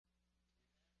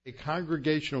A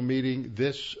congregational meeting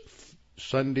this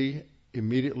Sunday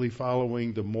immediately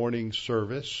following the morning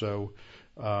service. So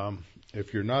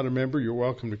if you're not a member, you're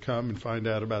welcome to come and find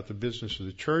out about the business of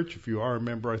the church. If you are a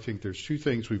member, I think there's two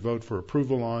things we vote for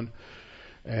approval on,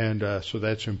 and so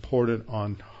that's important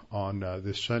on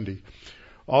this Sunday.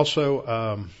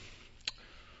 Also,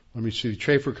 let me see, the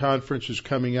Chafer Conference is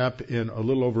coming up in a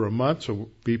little over a month, so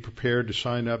be prepared to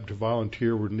sign up to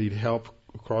volunteer. We need help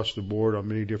across the board on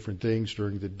many different things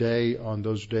during the day. On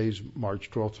those days,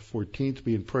 March 12th to 14th,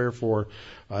 be in prayer for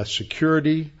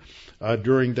security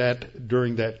during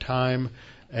that time,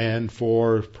 and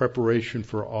for preparation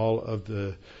for all of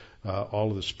the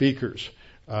speakers.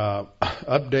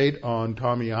 Update on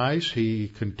Tommy Ice. He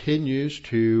continues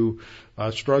to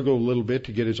struggle a little bit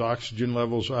to get his oxygen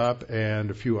levels up,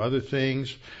 and a few other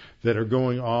things that are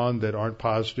going on that aren't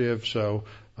positive. So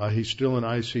he's still in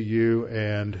ICU,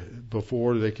 and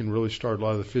before they can really start a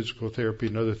lot of the physical therapy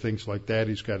and other things like that,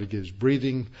 he's got to get his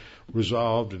breathing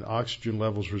resolved and oxygen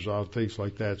levels resolved, things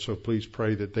like that. So please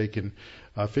pray that they can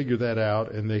figure that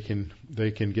out and they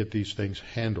can get these things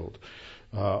handled.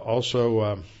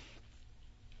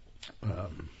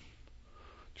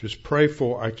 Just pray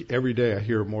for, every day I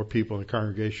hear more people in the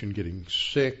congregation getting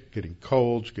sick, getting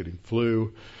colds, getting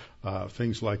flu,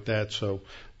 things like that. So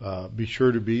be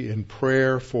sure to be in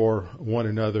prayer for one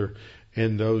another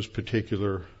in those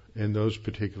particular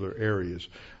areas.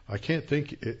 I can't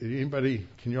think, anybody,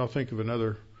 can you all think of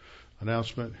another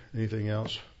announcement? Anything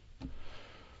else?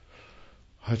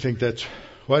 I think that's,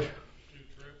 what?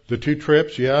 The two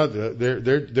trips, yeah,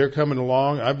 they're coming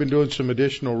along. I've been doing some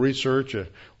additional research.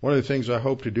 One of the things I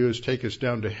hope to do is take us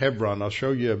down to Hebron. I'll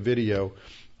show you a video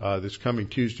that's coming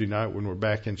Tuesday night when we're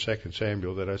back in 2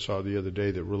 Samuel that I saw the other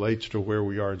day that relates to where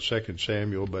we are in 2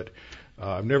 Samuel. But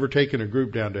I've never taken a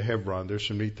group down to Hebron. There's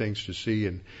some neat things to see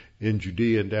in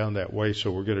Judea and down that way,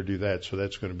 so we're going to do that. So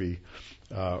that's going to be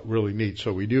really neat.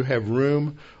 So we do have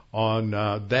room on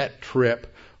that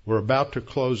trip. We're about to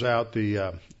close out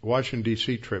the Washington,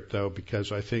 D.C. trip, though,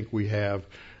 because I think we've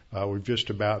just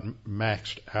about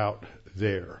maxed out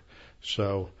there.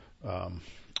 So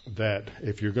that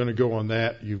if you're going to go on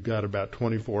that, you've got about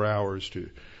 24 hours to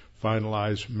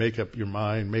finalize, make up your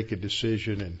mind, make a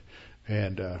decision,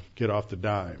 and get off the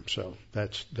dime. So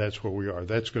that's where we are.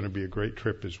 That's going to be a great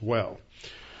trip as well.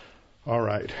 All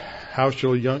right. How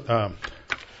shall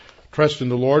trust in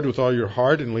the Lord with all your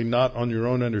heart and lean not on your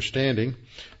own understanding.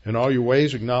 In all your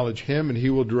ways acknowledge him, and he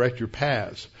will direct your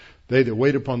paths. They that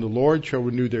wait upon the Lord shall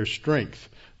renew their strength.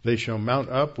 They shall mount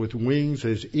up with wings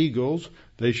as eagles.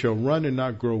 They shall run and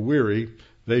not grow weary.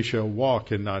 They shall walk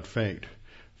and not faint.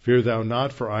 Fear thou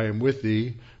not, for I am with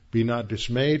thee. Be not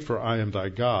dismayed, for I am thy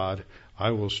God. I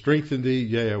will strengthen thee,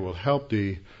 yea, I will help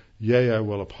thee. Yea, I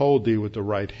will uphold thee with the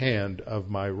right hand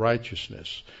of my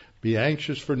righteousness. Be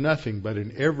anxious for nothing, but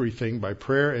in everything by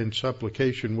prayer and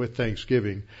supplication with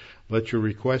thanksgiving let your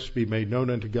requests be made known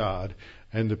unto God,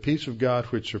 and the peace of God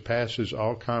which surpasses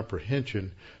all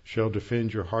comprehension shall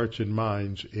defend your hearts and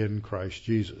minds in Christ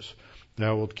Jesus.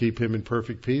 Thou wilt keep him in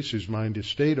perfect peace whose mind is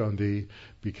stayed on thee,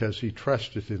 because he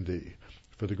trusteth in thee.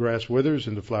 For the grass withers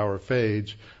and the flower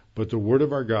fades, but the word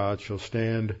of our God shall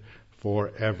stand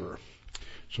forever.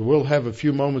 So we'll have a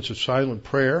few moments of silent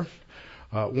prayer.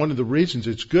 One of the reasons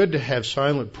it's good to have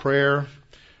silent prayer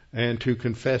and to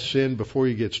confess sin before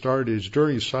you get started is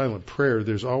during silent prayer,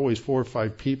 there's always 4 or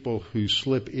 5 people who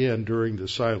slip in during the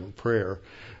silent prayer,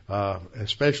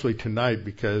 especially tonight,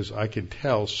 because I can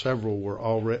tell several were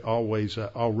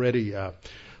already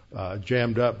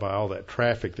jammed up by all that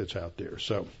traffic that's out there.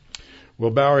 So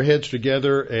we'll bow our heads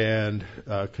together and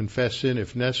confess sin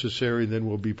if necessary, then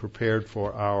we'll be prepared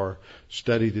for our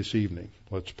study this evening.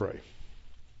 Let's pray.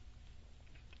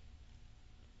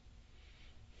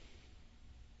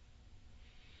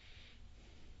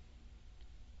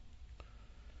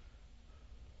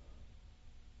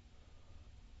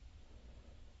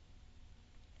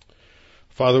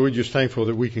 Father, we're just thankful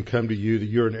that we can come to you, that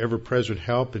you're an ever-present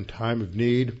help in time of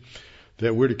need,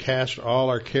 that we're to cast all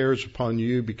our cares upon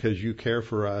you because you care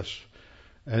for us,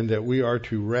 and that we are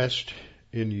to rest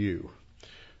in you.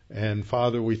 And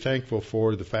Father, we're thankful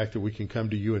for the fact that we can come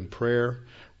to you in prayer.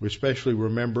 We especially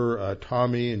remember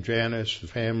Tommy and Janice, the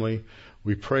family.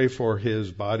 We pray for his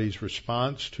body's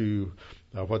response to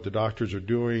what the doctors are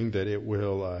doing, that it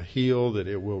will heal, that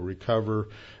it will recover,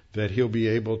 that he'll be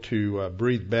able to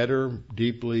breathe better,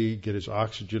 deeply, get his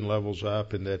oxygen levels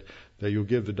up, and that you'll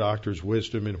give the doctors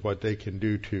wisdom in what they can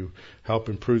do to help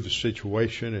improve the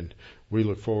situation. And we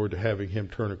look forward to having him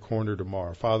turn a corner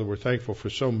tomorrow. Father, we're thankful for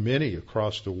so many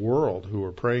across the world who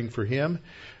are praying for him.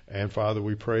 And Father,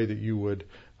 we pray that you would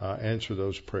answer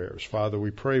those prayers. Father,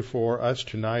 we pray for us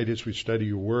tonight as we study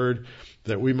your word,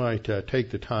 that we might take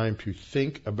the time to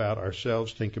think about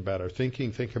ourselves, think about our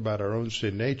thinking, think about our own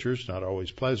sin natures, not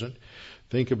always pleasant,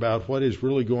 think about what is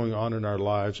really going on in our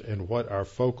lives and what our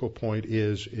focal point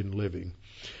is in living.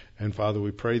 And Father,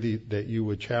 we pray that you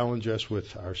would challenge us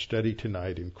with our study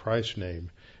tonight. In Christ's name,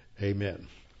 amen.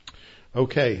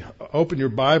 Okay, open your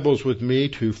Bibles with me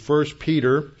to 1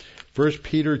 Peter. 1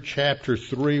 Peter chapter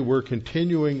 3, we're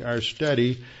continuing our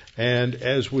study, and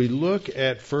as we look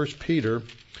at 1 Peter,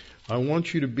 I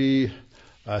want you to be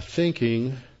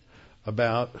thinking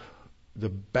about the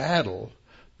battle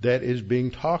that is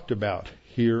being talked about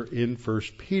here in 1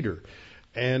 Peter.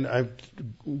 And I'm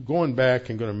going back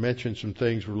and going to mention some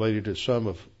things related to some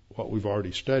of what we've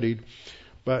already studied,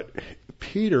 but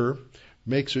Peter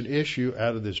makes an issue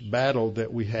out of this battle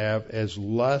that we have as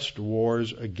lust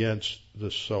wars against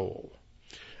the soul.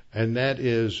 And that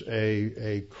is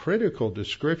a critical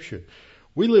description.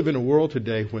 We live in a world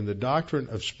today when the doctrine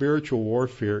of spiritual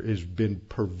warfare has been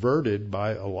perverted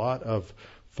by a lot of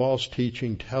false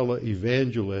teaching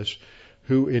televangelists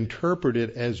who interpret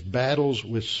it as battles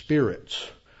with spirits.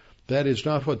 That is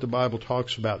not what the Bible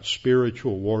talks about,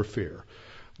 spiritual warfare.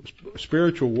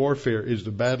 Spiritual warfare is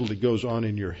the battle that goes on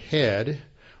in your head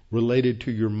related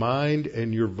to your mind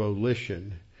and your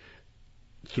volition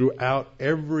throughout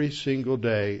every single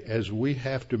day as we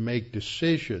have to make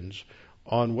decisions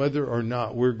on whether or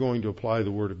not we're going to apply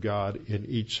the Word of God in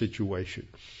each situation.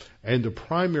 And the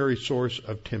primary source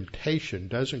of temptation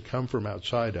doesn't come from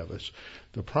outside of us.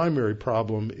 The primary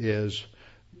problem is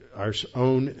our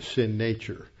own sin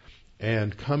nature,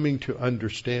 and coming to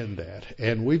understand that.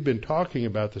 And we've been talking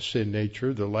about the sin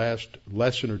nature the last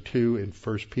lesson or two in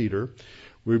 1 Peter.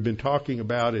 We've been talking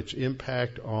about its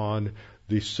impact on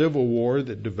the civil war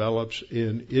that develops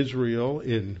in Israel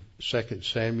in 2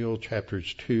 Samuel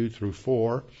chapters 2 through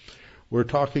 4. We're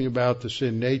talking about the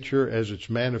sin nature as it's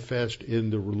manifest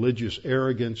in the religious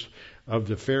arrogance of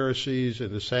the Pharisees and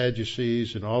the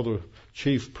Sadducees and all the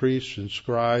chief priests and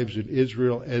scribes in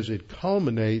Israel as it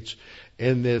culminates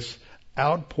in this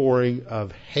outpouring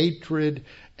of hatred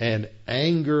and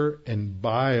anger and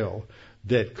bile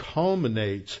that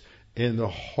culminates in the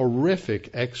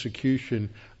horrific execution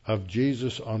of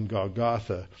Jesus on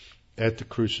Golgotha at the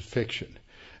crucifixion.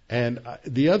 And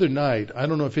the other night, I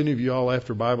don't know if any of you all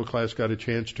after Bible class got a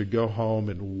chance to go home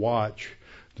and watch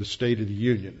the State of the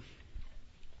Union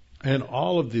and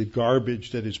all of the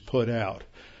garbage that is put out.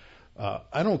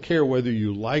 I don't care whether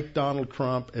you like Donald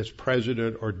Trump as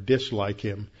president or dislike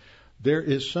him. There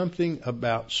is something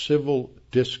about civil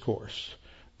discourse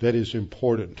that is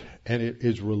important, and it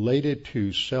is related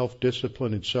to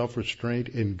self-discipline and self-restraint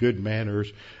and good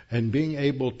manners and being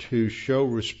able to show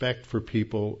respect for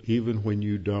people even when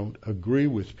you don't agree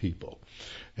with people.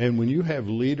 And when you have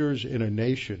leaders in a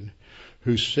nation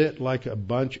who sit like a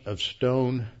bunch of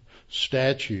stone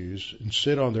statues and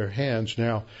sit on their hands,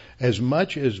 now, as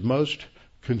much as most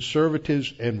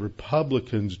conservatives and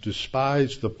Republicans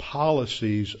despise the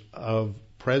policies of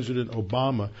President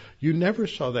Obama, you never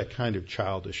saw that kind of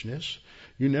childishness.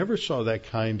 You never saw that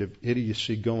kind of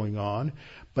idiocy going on.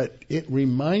 But it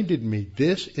reminded me,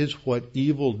 this is what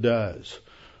evil does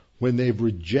when they've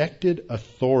rejected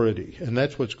authority. And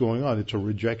that's what's going on. It's a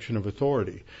rejection of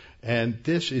authority. And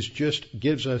this is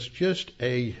gives us just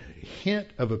a hint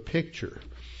of a picture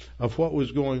of what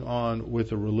was going on with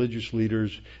the religious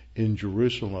leaders in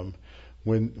Jerusalem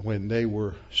when they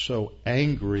were so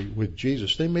angry with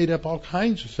Jesus. They made up all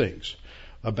kinds of things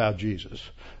about Jesus,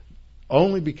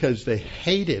 only because they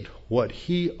hated what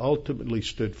he ultimately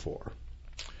stood for.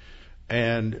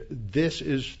 And this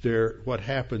is what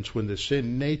happens when the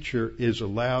sin nature is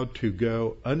allowed to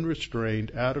go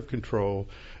unrestrained, out of control,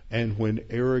 and when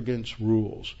arrogance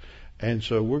rules. And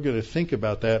so we're going to think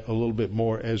about that a little bit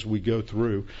more as we go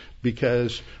through,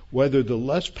 because whether the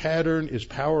lust pattern is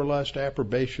power lust,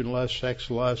 approbation lust,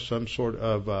 sex lust, some sort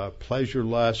of pleasure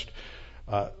lust,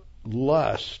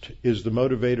 lust is the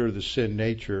motivator of the sin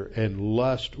nature, and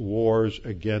lust wars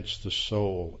against the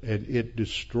soul, and it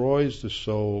destroys the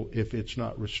soul if it's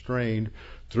not restrained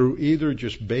through either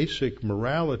just basic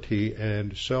morality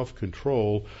and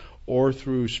self-control or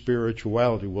through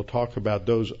spirituality. We'll talk about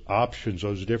those options,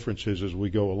 those differences as we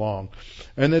go along.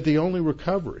 And that the only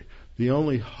recovery, the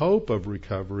only hope of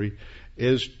recovery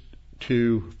is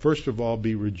to, first of all,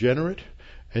 be regenerate,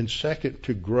 and second,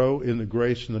 to grow in the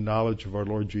grace and the knowledge of our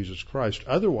Lord Jesus Christ.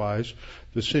 Otherwise,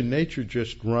 the sin nature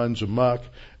just runs amok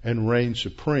and reigns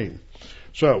supreme.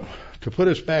 So, to put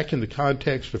us back in the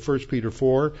context of 1 Peter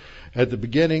 4, at the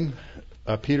beginning,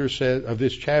 Peter says, of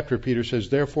this chapter, Peter says,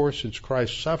 therefore, since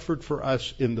Christ suffered for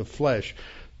us in the flesh,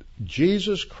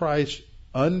 Jesus Christ's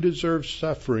undeserved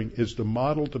suffering is the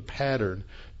model, the pattern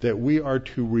that we are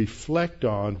to reflect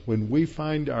on when we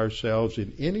find ourselves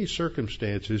in any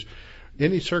circumstance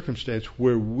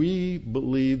where we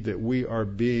believe that we are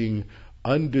being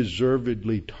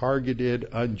undeservedly targeted,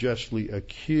 unjustly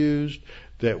accused,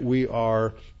 that we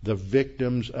are the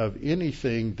victims of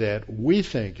anything that we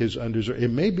think is undeserved.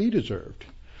 It may be deserved,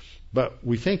 but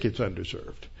we think it's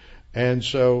undeserved. And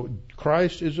so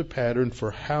Christ is a pattern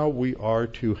for how we are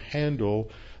to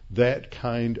handle that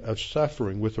kind of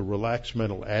suffering, with a relaxed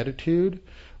mental attitude,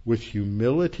 with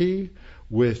humility,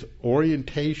 with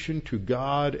orientation to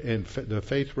God and the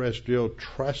faith rest deal,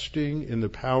 trusting in the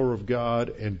power of God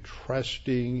and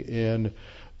trusting in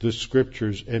the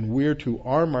Scriptures. And we're to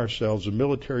arm ourselves, a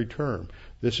military term.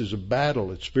 This is a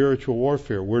battle. It's spiritual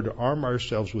warfare. We're to arm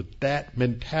ourselves with that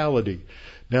mentality.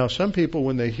 Now, some people,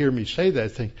 when they hear me say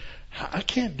that, think, I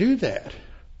can't do that.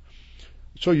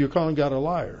 So you're calling God a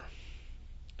liar.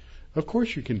 Of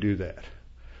course you can do that.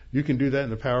 You can do that in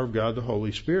the power of God, the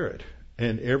Holy Spirit.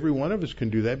 And every one of us can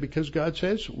do that because God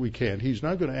says we can. He's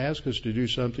not going to ask us to do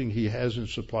something He hasn't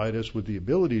supplied us with the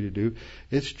ability to do.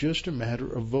 It's just a matter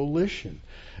of volition.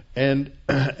 And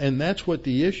that's what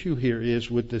the issue here is.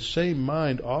 With the same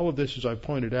mind, all of this, as I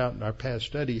pointed out in our past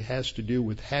study, has to do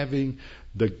with having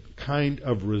the kind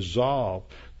of resolve,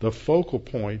 the focal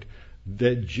point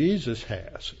that Jesus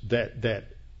has,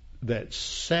 that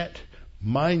set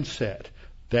mindset,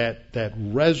 that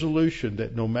resolution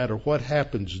that no matter what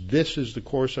happens, this is the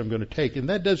course I'm going to take. And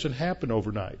that doesn't happen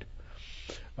overnight.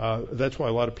 That's why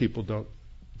a lot of people don't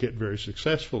get very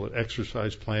successful at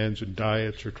exercise plans and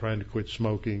diets or trying to quit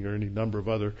smoking or any number of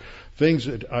other things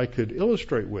that I could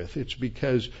illustrate with. It's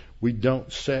because we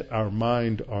don't set our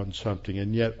mind on something.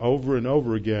 And yet over and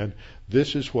over again,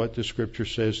 this is what the Scripture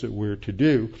says that we're to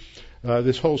do.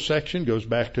 This whole section goes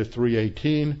back to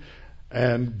 3:18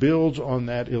 and builds on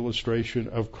that illustration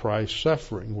of Christ's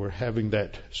suffering. We're having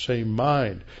that same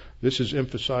mind. This is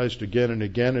emphasized again and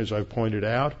again, as I pointed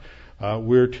out.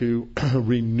 We're to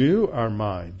renew our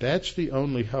mind. That's the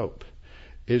only hope,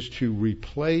 is to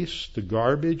replace the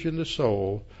garbage in the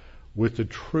soul with the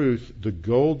truth, the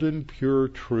golden, pure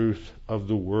truth of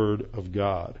the Word of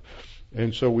God.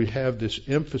 And so we have this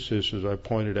emphasis, as I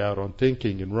pointed out, on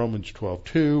thinking in Romans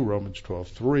 12:2, Romans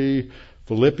 12:3,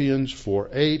 Philippians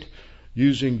 4:8,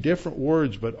 using different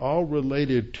words, but all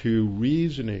related to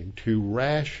reasoning, to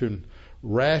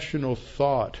rational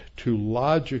thought, to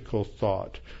logical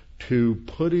thought, to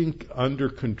putting under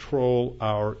control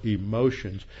our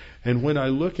emotions. And when I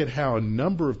look at how a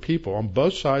number of people on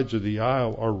both sides of the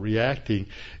aisle are reacting,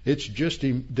 it's just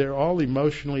they're all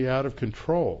emotionally out of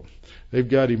control. They've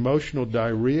got emotional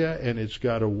diarrhea, and it's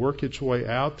got to work its way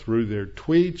out through their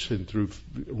tweets and through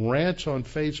rants on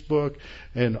Facebook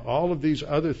and all of these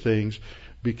other things,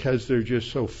 because they're just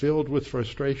so filled with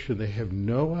frustration. They have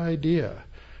no idea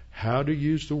how to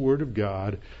use the Word of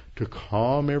God to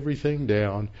calm everything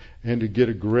down and to get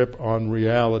a grip on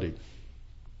reality.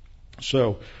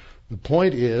 So the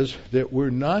point is that we're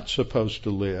not supposed to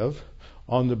live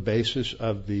on the basis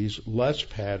of these lust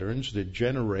patterns that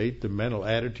generate the mental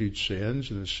attitude sins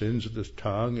and the sins of the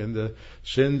tongue and the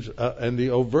sins and the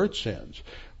overt sins.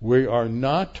 We are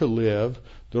not to live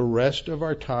the rest of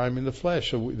our time in the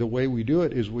flesh. So the way we do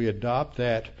it is we adopt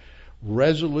that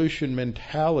resolution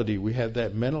mentality. We have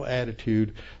that mental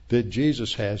attitude that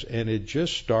Jesus has, and it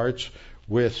just starts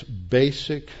with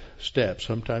basic steps.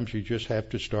 Sometimes you just have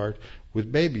to start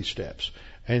with baby steps.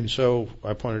 And so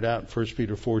I pointed out in 1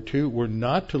 Peter 4:2, we're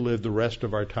not to live the rest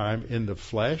of our time in the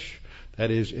flesh,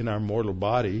 that is, in our mortal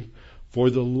body, for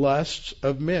the lusts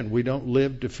of men. We don't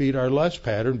live to feed our lust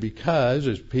pattern because,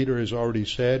 as Peter has already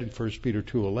said in 1 Peter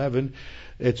 2:11,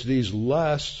 it's these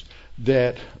lusts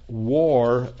that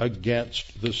war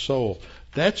against the soul.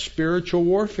 That's spiritual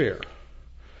warfare.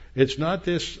 It's not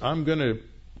this, I'm going to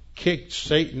kick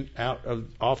Satan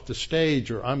off the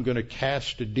stage, or I'm going to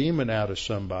cast a demon out of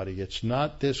somebody. It's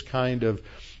not this kind of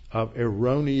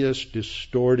erroneous,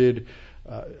 distorted,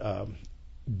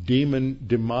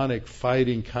 demonic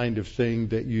fighting kind of thing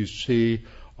that you see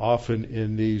often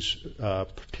in these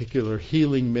particular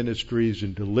healing ministries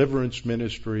and deliverance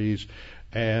ministries.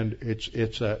 And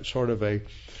it's a sort of a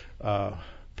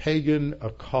pagan,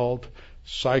 occult,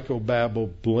 psychobabble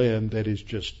blend that is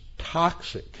just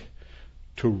toxic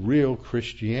to real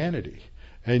Christianity.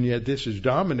 And yet this is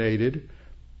dominated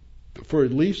for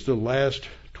at least the last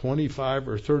 25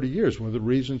 or 30 years. One of the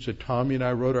reasons that Tommy and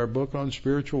I wrote our book on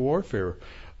spiritual warfare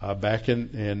back in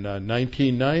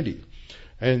 1990.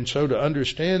 And so to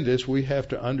understand this, we have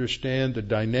to understand the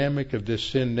dynamic of this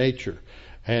sin nature.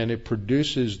 And it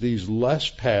produces these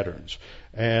lust patterns.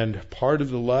 And part of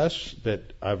the lust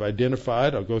that I've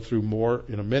identified, I'll go through more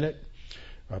in a minute,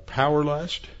 power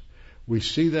lust. We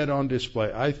see that on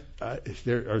display.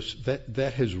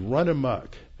 That has run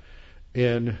amok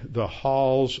in the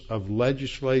halls of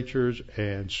legislatures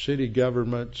and city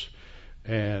governments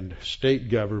and state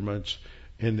governments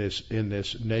in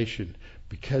this nation,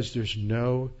 because there's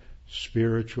no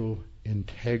spiritual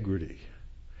integrity.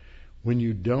 When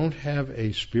you don't have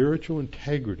a spiritual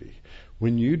integrity,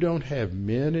 when you don't have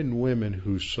men and women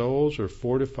whose souls are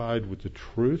fortified with the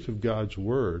truth of God's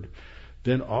Word,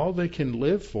 then all they can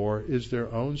live for is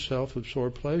their own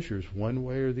self-absorbed pleasures, one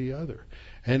way or the other.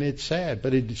 And it's sad,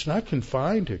 but it's not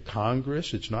confined to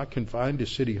Congress. It's not confined to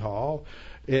City Hall.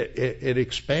 It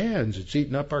expands. It's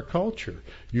eaten up our culture.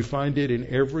 You find it in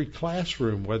every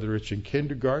classroom, whether it's in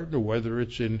kindergarten or whether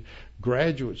it's in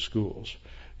graduate schools.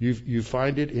 You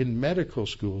find it in medical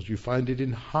schools. You find it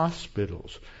in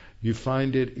hospitals. You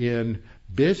find it in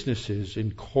businesses,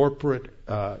 in corporate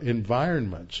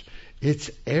environments.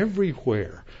 It's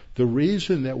everywhere. The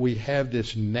reason that we have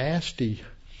this nasty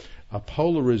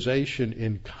polarization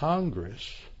in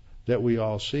Congress that we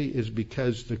all see is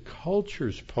because the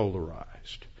culture's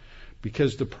polarized.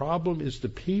 Because the problem is the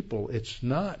people. It's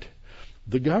not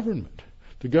the government.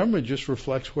 The government just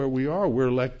reflects where we are. We're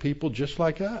elect people just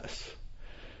like us.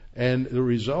 And the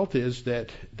result is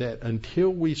that until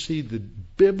we see the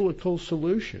biblical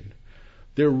solution,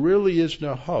 there really is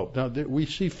no hope. Now, we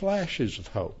see flashes of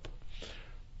hope,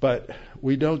 but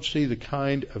we don't see the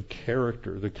kind of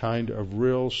character, the kind of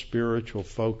real spiritual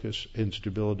focus and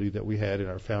stability that we had in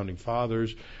our founding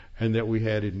fathers and that we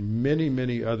had in many,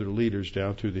 many other leaders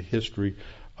down through the history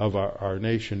of our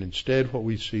nation. Instead, what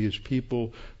we see is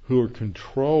people who are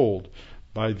controlled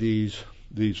by these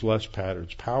lust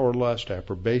patterns, power lust,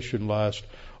 approbation lust,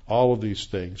 all of these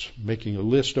things. Making a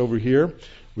list over here,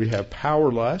 we have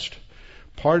power lust.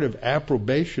 Part of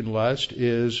approbation lust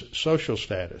is social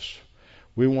status.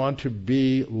 We want to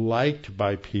be liked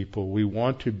by people. We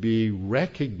want to be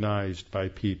recognized by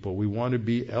people. We want to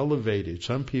be elevated.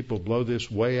 Some people blow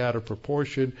this way out of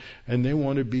proportion, and they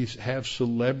want to have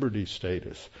celebrity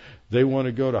status. They want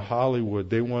to go to Hollywood.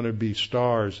 They want to be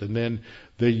stars, and then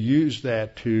they use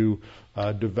that to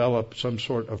develop some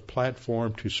sort of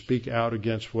platform to speak out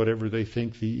against whatever they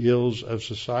think the ills of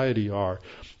society are.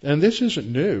 And this isn't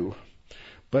new,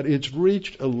 but it's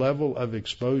reached a level of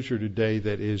exposure today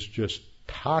that is just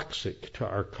toxic to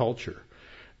our culture.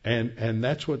 And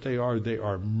that's what they are. They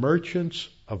are merchants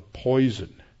of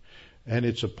poison. And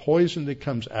it's a poison that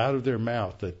comes out of their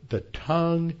mouth. The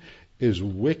tongue is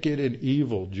wicked and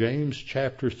evil, James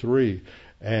chapter 3,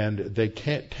 and they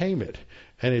can't tame it.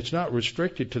 And it's not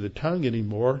restricted to the tongue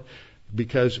anymore,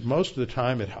 because most of the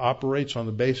time it operates on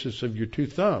the basis of your two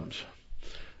thumbs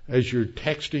as you're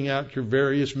texting out your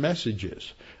various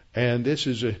messages. And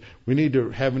we need to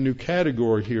have a new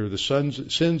category here, the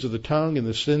sins of the tongue and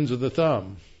the sins of the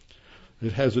thumb.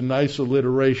 It has a nice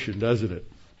alliteration, doesn't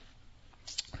it?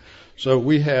 So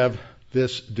we have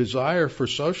this desire for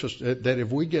social, that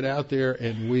if we get out there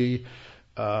and we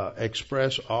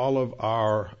express all of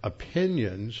our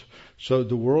opinions so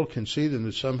the world can see them,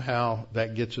 that somehow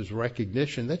that gets us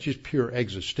recognition. That's just pure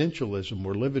existentialism.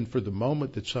 We're living for the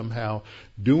moment, that somehow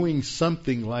doing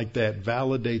something like that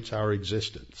validates our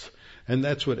existence. And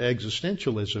that's what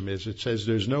existentialism is. It says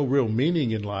there's no real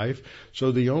meaning in life,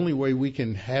 so the only way we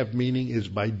can have meaning is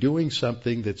by doing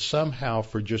something that somehow,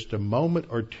 for just a moment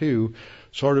or two,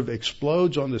 sort of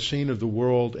explodes on the scene of the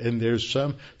world, and there's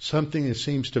something that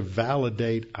seems to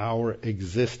validate our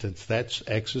existence. That's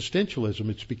existentialism.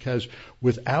 It's because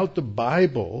without the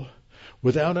Bible,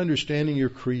 without understanding you're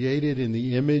created in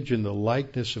the image and the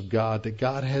likeness of God, that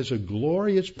God has a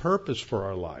glorious purpose for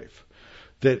our life.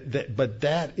 But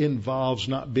that involves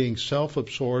not being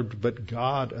self-absorbed, but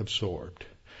God-absorbed.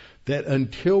 That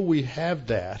until we have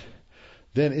that,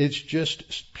 then it's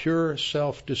just pure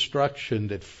self-destruction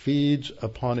that feeds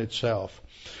upon itself.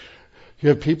 You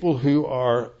have people who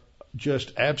are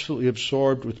just absolutely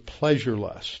absorbed with pleasure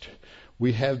lust.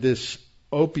 We have this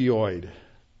opioid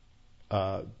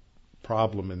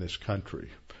problem in this country,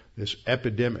 this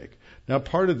epidemic. Now,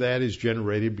 part of that is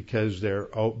generated because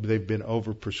they've been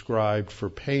overprescribed for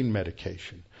pain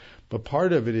medication. But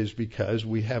part of it is because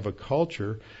we have a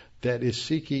culture that is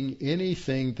seeking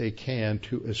anything they can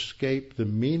to escape the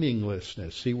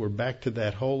meaninglessness. See, we're back to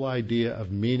that whole idea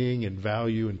of meaning and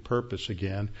value and purpose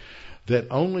again, that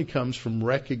only comes from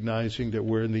recognizing that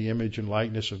we're in the image and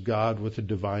likeness of God with a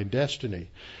divine destiny.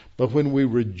 But when we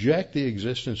reject the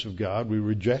existence of God, we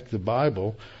reject the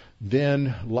Bible,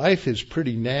 then life is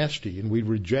pretty nasty, and we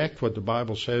reject what the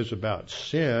Bible says about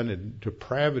sin and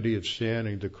depravity of sin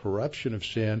and the corruption of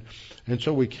sin, and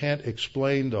so we can't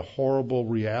explain the horrible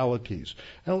realities.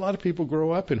 And a lot of people grow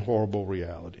up in horrible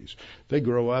realities. They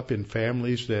grow up in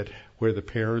families where the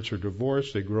parents are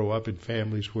divorced. They grow up in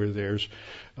families where there's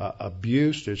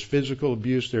abuse, there's physical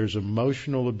abuse, there's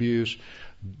emotional abuse.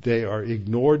 They are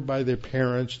ignored by their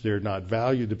parents. They're not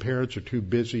valued. The parents are too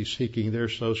busy seeking their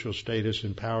social status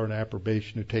and power and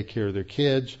approbation to take care of their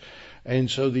kids. And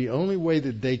so the only way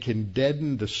that they can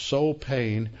deaden the soul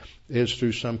pain is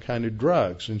through some kind of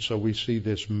drugs. And so we see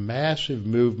this massive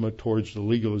movement towards the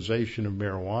legalization of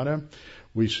marijuana.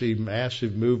 We see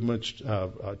massive movements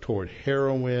toward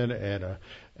heroin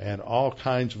and all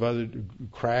kinds of other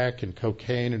crack and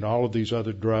cocaine and all of these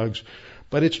other drugs.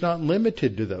 But it's not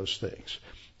limited to those things.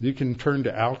 You can turn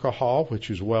to alcohol, which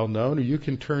is well known, or you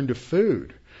can turn to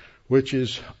food, which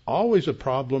is always a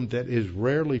problem that is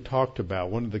rarely talked about.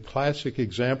 One of the classic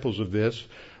examples of this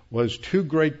was two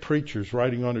great preachers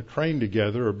riding on a train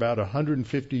together about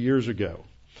 150 years ago.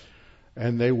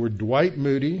 And they were Dwight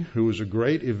Moody, who was a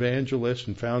great evangelist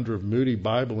and founder of Moody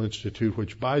Bible Institute,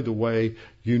 which, by the way,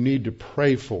 you need to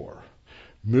pray for.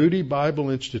 Moody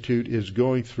Bible Institute is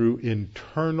going through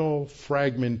internal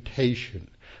fragmentation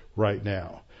right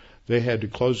now. They had to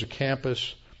close a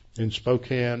campus in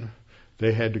Spokane.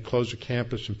 They had to close a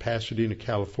campus in Pasadena,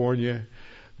 California.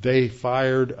 They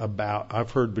fired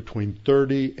I've heard between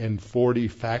 30 and 40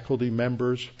 faculty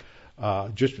members.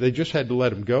 They just had to let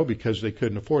them go because they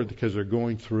couldn't afford it, because they're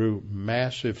going through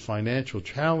massive financial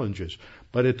challenges.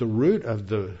 But at the root of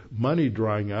the money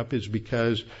drying up is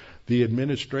because the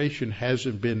administration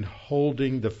hasn't been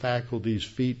holding the faculty's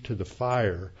feet to the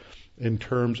fire in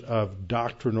terms of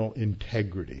doctrinal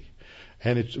integrity.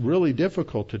 And it's really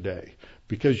difficult today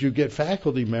because you get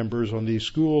faculty members on these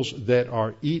schools that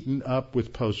are eaten up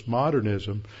with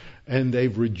postmodernism, and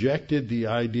they've rejected the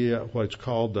idea, what's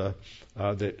called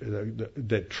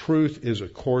that truth is a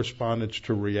correspondence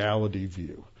to reality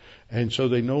view. And so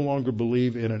they no longer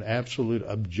believe in an absolute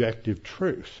objective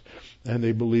truth. And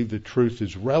they believe that truth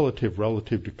is relative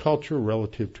to culture,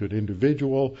 relative to an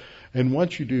individual. And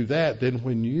once you do that, then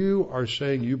when you are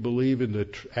saying you believe in the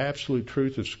absolute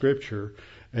truth of Scripture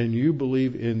and you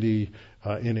believe in the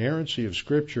inerrancy of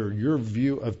Scripture, your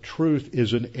view of truth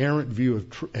is an errant view of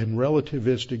and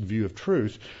relativistic view of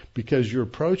truth, because you're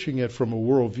approaching it from a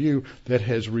worldview that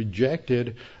has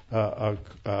rejected a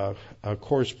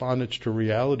correspondence to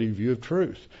reality view of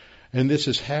truth. And this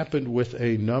has happened with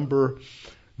a number,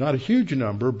 not a huge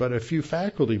number, but a few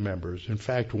faculty members. In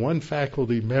fact, one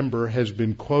faculty member has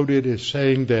been quoted as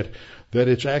saying that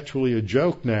it's actually a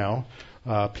joke now,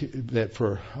 that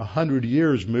for 100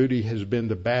 years Moody has been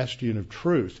the bastion of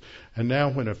truth. And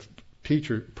now when a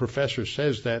professor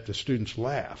says that, the students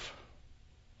laugh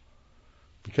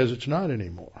because it's not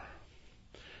anymore.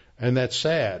 And that's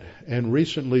sad. And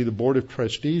recently the Board of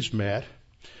Trustees met,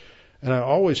 and I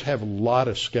always have a lot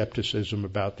of skepticism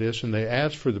about this, and they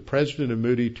asked for the president of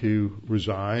Moody to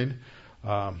resign.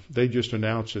 They just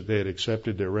announced that they had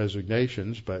accepted their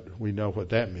resignations, but we know what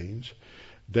that means.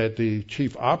 That the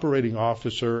chief operating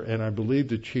officer and I believe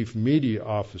the chief media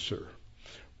officer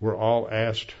were all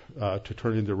asked to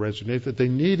turn in their resignation, that they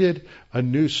needed a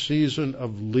new season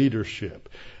of leadership.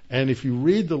 And if you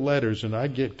read the letters, and I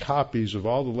get copies of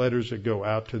all the letters that go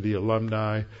out to the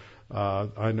alumni,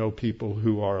 I know people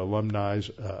who are alumnuses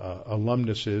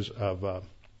of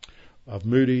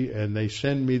Moody, and they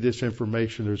send me this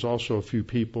information. There's also a few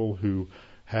people who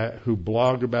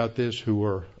blog about this, who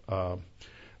are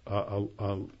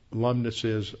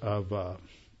alumnuses of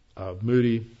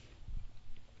Moody.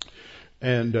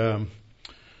 And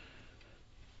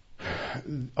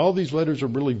all these letters are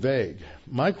really vague.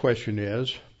 My question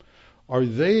is, are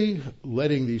they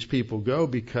letting these people go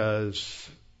because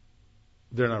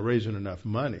they're not raising enough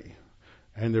money,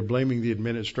 and they're blaming the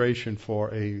administration for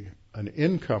an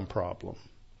income problem?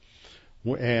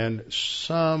 And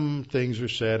some things are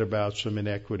said about some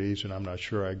inequities, and I'm not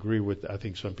sure I agree with. I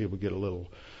think some people get a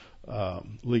little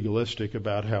legalistic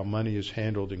about how money is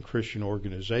handled in Christian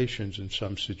organizations in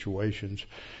some situations,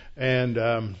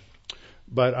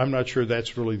 but I'm not sure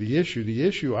that's really the issue. The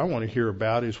issue I want to hear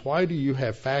about is, why do you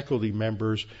have faculty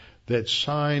members that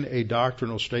sign a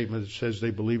doctrinal statement that says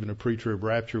they believe in a pre-trib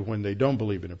rapture when they don't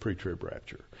believe in a pre-trib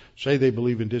rapture? Say they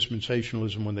believe in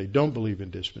dispensationalism when they don't believe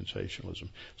in dispensationalism.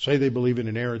 Say they believe in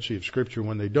inerrancy of Scripture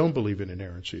when they don't believe in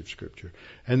inerrancy of Scripture.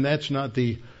 And that's not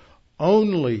the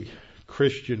only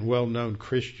well-known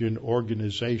Christian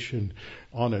organization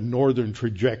on a northern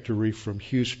trajectory from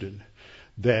Houston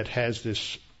that has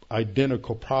this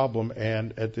identical problem.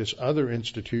 And at this other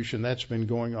institution, that's been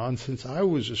going on since I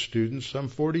was a student some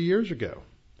 40 years ago.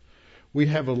 We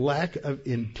have a lack of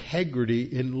integrity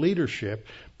in leadership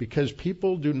because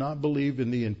people do not believe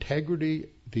in the integrity,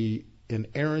 the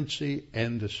inerrancy,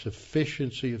 and the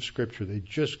sufficiency of Scripture. They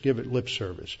just give it lip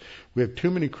service. We have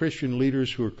too many Christian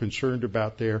leaders who are concerned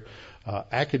about their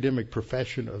academic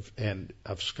profession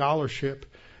of scholarship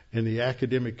in the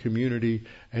academic community,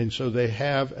 and so they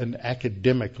have an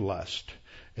academic lust.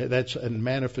 That's a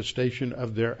manifestation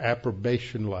of their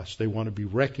approbation lust. They want to be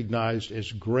recognized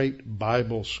as great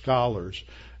Bible scholars,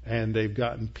 and they've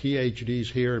gotten PhDs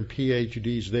here and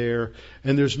PhDs there,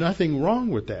 and there's nothing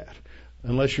wrong with that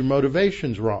unless your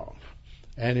motivation's wrong.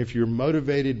 And if you're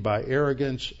motivated by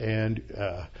arrogance and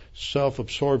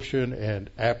self-absorption and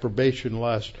approbation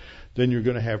lust, then you're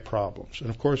going to have problems. And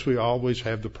of course, we always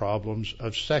have the problems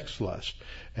of sex lust.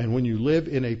 And when you live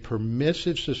in a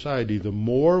permissive society, the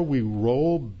more we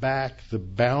roll back the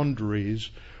boundaries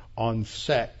on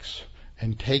sex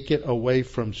and take it away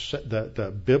from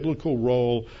the biblical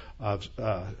role of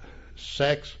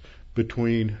sex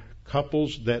between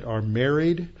couples that are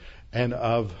married and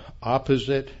of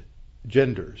opposite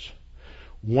genders.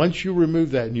 Once you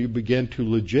remove that and you begin to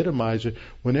legitimize it,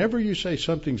 whenever you say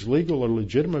something's legal or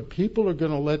legitimate, people are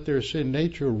going to let their sin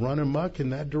nature run amok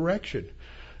in that direction.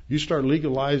 You start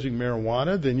legalizing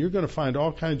marijuana, then you're going to find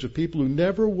all kinds of people who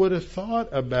never would have thought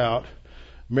about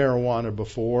marijuana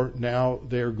before. Now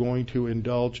they're going to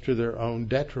indulge to their own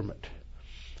detriment.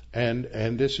 And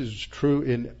this is true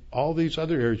in all these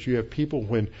other areas. You have people,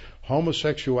 when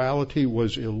homosexuality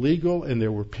was illegal and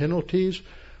there were penalties,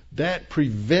 that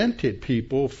prevented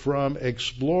people from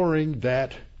exploring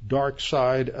that dark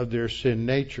side of their sin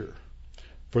nature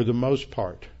for the most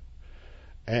part.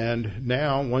 And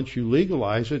now, once you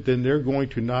legalize it, then they're going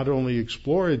to not only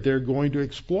explore it, they're going to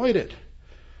exploit it.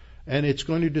 And it's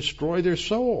going to destroy their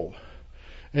soul.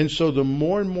 And so the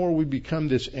more and more we become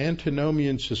this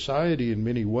antinomian society in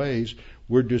many ways,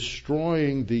 we're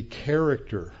destroying the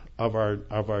character of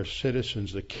our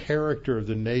citizens, the character of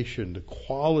the nation, the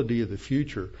quality of the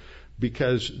future,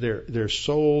 because their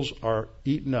souls are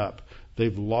eaten up.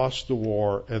 They've lost the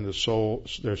war, and their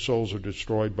souls are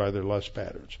destroyed by their lust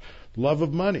patterns. Love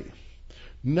of money.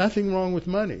 Nothing wrong with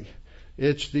money.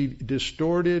 It's the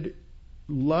distorted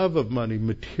love of money,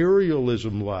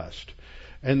 materialism lust.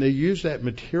 And they use that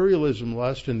materialism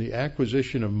lust in the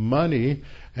acquisition of money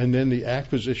and then the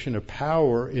acquisition of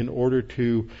power in order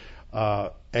to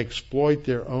exploit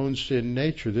their own sin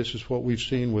nature. This is what we've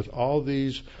seen with all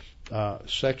these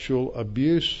sexual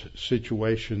abuse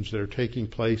situations that are taking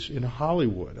place in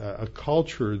Hollywood, a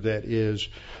culture that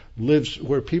lives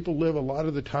where people live a lot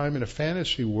of the time in a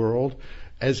fantasy world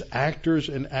as actors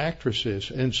and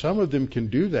actresses. And some of them can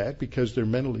do that because they're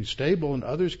mentally stable, and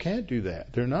others can't do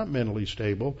that. They're not mentally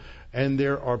stable, and they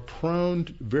are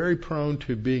very prone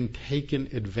to being taken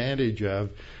advantage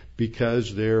of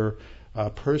because their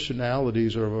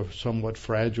personalities are of a somewhat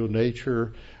fragile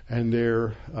nature, and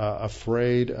they're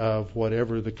afraid of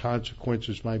whatever the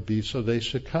consequences might be, so they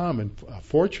succumb. And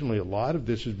fortunately, a lot of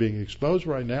this is being exposed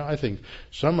right now. I think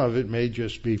some of it may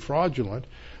just be fraudulent,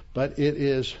 but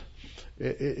it's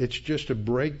just a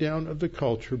breakdown of the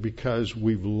culture because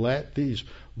we've let these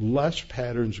lust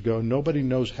patterns go. Nobody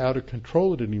knows how to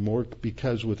control it anymore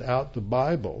because without the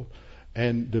Bible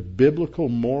and the biblical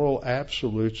moral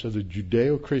absolutes of the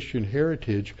Judeo-Christian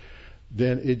heritage,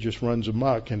 then it just runs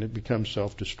amok and it becomes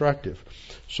self-destructive.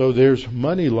 So there's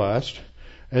money lust,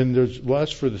 and there's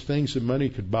lust for the things that money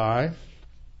could buy.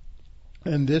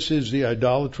 And this is the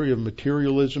idolatry of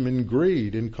materialism and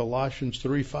greed in Colossians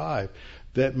 3:5.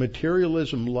 That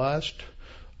materialism lust,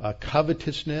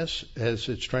 covetousness, as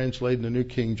it's translated in the New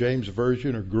King James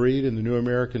Version, or greed in the New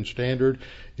American Standard,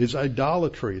 is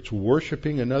idolatry. It's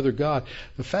worshiping another god.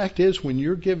 The fact is, when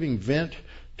you're giving vent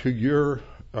to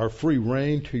or free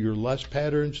reign to your lust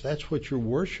patterns, that's what you're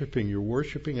worshiping. You're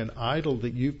worshiping an idol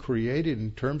that you've created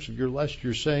in terms of your lust.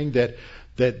 You're saying that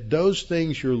those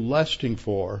things you're lusting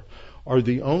for are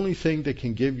the only thing that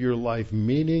can give your life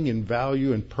meaning and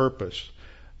value and purpose.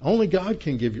 Only God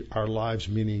can give our lives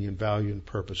meaning and value and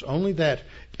purpose. Only that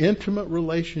intimate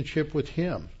relationship with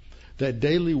Him, that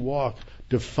daily walk,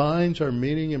 defines our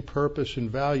meaning and purpose and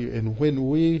value. And when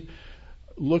we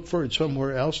look for it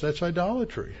somewhere else, that's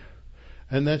idolatry.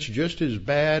 And that's just as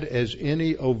bad as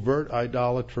any overt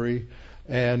idolatry.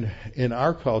 And in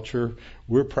our culture,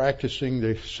 we're practicing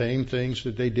the same things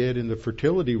that they did in the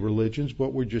fertility religions,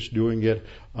 but we're just doing it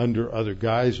under other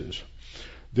guises.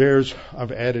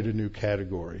 I've added a new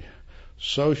category: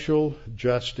 social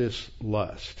justice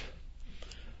lust.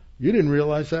 You didn't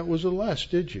realize that was a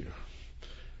lust, did you?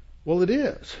 Well, it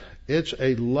is. It's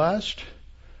a lust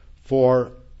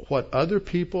for what other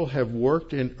people have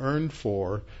worked and earned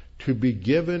for to be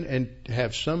given and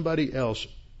have somebody else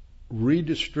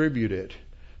redistribute it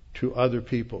to other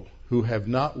people who have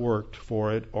not worked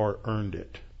for it or earned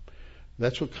it.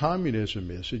 That's what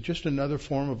communism is. It's just another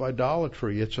form of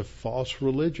idolatry. It's a false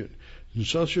religion. And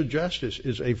social justice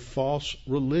is a false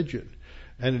religion,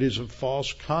 and it is a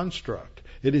false construct.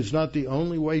 It is not the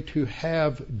only way to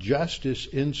have justice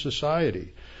in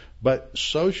society. But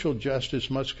social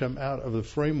justice must come out of the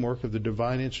framework of the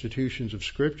divine institutions of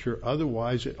Scripture.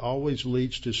 Otherwise, it always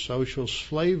leads to social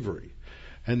slavery.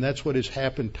 And that's what has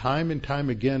happened time and time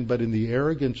again. But in the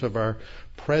arrogance of our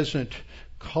present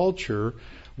culture,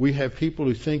 we have people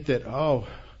who think that,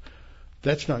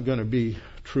 that's not going to be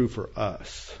true for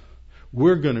us.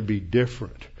 We're going to be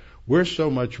different. We're so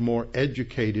much more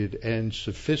educated and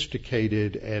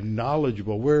sophisticated and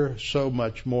knowledgeable. We're so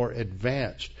much more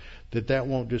advanced that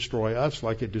won't destroy us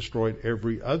like it destroyed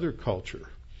every other culture.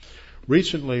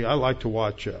 Recently, I like to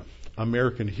watch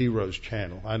American Heroes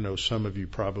channel. I know some of you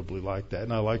probably like that.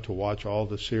 And I like to watch all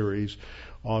the series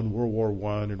on World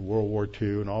War I and World War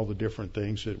II and all the different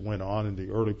things that went on in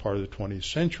the early part of the 20th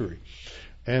century.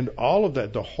 And all of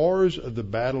that, the horrors of the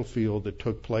battlefield that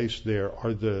took place there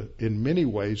are in many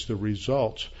ways, the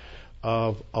results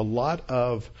of a lot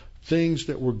of things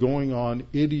that were going on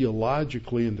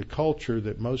ideologically in the culture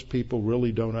that most people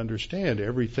really don't understand.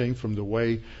 Everything from the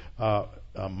way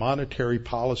monetary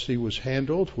policy was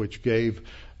handled, which gave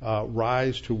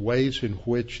rise to ways in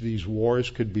which these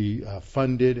wars could be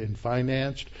funded and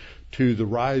financed, to the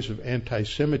rise of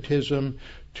anti-Semitism,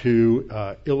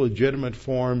 to illegitimate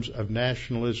forms of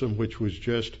nationalism, which was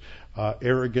just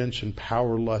arrogance and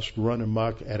power lust run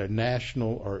amok at a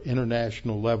national or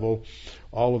international level,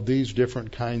 all of these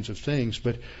different kinds of things.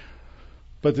 But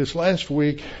this last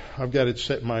week, I've got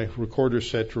my recorder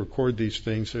set to record these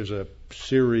things. There's a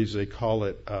series, they call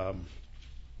it,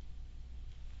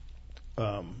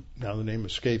 now the name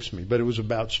escapes me, but it was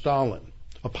about Stalin,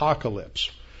 Apocalypse.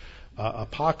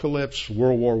 Apocalypse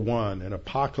World War I, and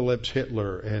Apocalypse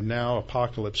Hitler, and now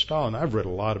Apocalypse Stalin. I've read a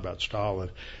lot about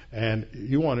Stalin, and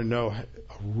you want to know a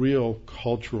real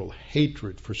cultural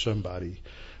hatred for somebody,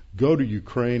 go to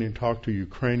Ukraine and talk to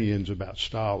Ukrainians about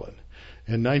Stalin.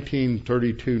 In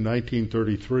 1932,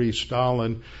 1933,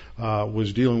 Stalin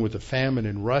was dealing with a famine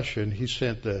in Russia, and he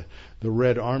sent the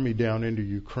Red Army down into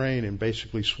Ukraine and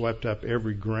basically swept up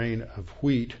every grain of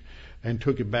wheat and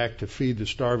took it back to feed the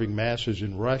starving masses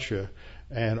in Russia.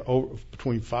 And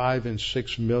between 5 and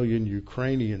 6 million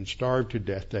Ukrainians starved to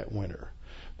death that winter.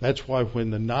 That's why when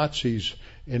the Nazis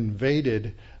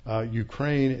invaded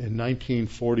Ukraine in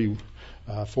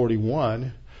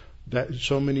 1941, that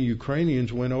so many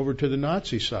Ukrainians went over to the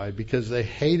Nazi side because they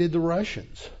hated the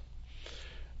Russians.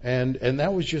 And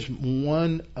that was just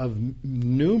one of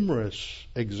numerous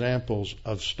examples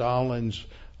of Stalin's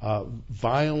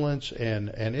violence,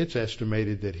 and it's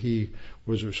estimated that he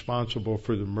was responsible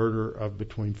for the murder of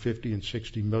between 50 and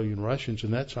 60 million Russians,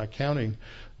 and that's not counting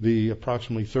the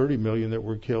approximately 30 million that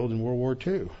were killed in World War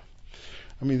II.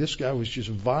 I mean, this guy was just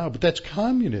vile, but that's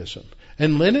communism.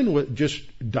 And Lenin just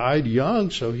died young,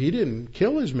 so he didn't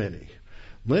kill as many.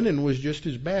 Lenin was just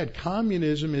as bad.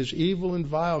 Communism is evil and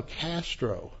vile.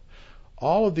 Castro,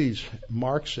 all of these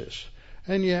Marxists.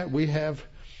 And yet we have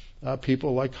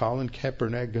people like Colin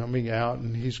Kaepernick coming out,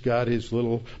 and he's got his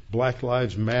little Black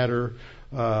Lives Matter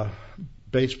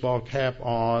baseball cap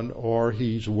on, or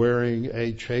he's wearing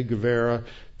a Che Guevara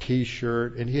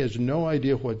T-shirt, and he has no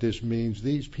idea what this means.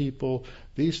 These people,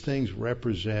 these things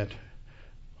represent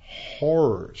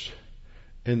horrors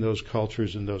in those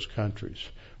cultures, in those countries.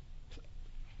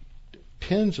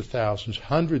 Tens of thousands,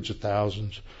 hundreds of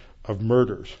thousands of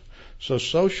murders. So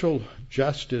social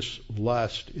justice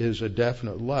lust is a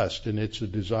definite lust, and it's a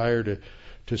desire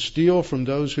to steal from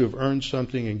those who have earned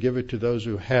something and give it to those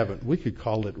who haven't. We could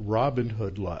call it Robin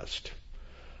Hood lust,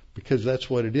 because that's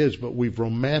what it is, but we've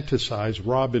romanticized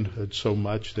Robin Hood so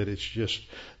much that it's just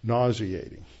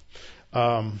nauseating.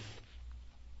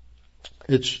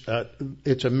 It's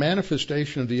a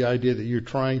manifestation of the idea that you're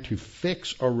trying to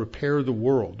fix or repair the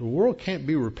world. The world can't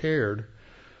be repaired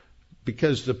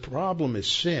because the problem is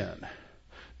sin.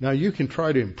 Now, you can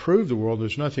try to improve the world.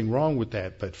 There's nothing wrong with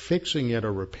that. But fixing it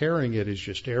or repairing it is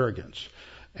just arrogance.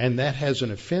 And that has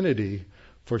an affinity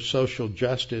for social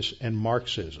justice and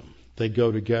Marxism. They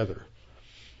go together.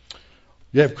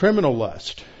 You have criminal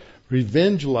lust,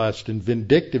 revenge lust, and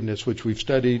vindictiveness, which we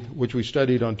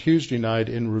studied on Tuesday night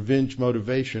in Revenge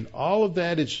Motivation. All of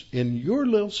that is in your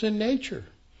little sin nature.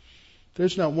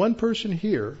 There's not one person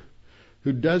here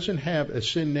who doesn't have a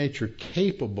sin nature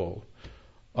capable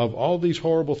of all these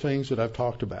horrible things that I've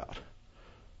talked about,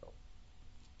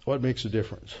 what makes the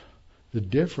difference? The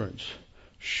difference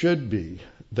should be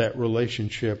that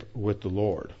relationship with the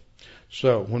Lord.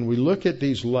 So when we look at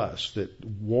these lusts that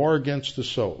war against the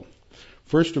soul,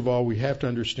 first of all, we have to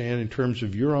understand in terms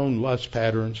of your own lust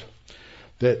patterns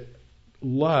that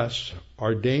lusts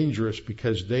are dangerous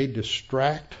because they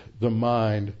distract the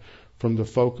mind from the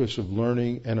focus of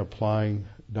learning and applying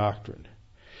doctrine.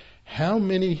 How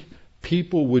many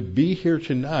people would be here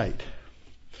tonight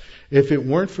if it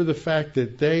weren't for the fact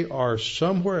that they are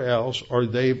somewhere else, or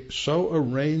they've so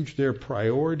arranged their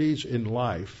priorities in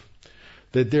life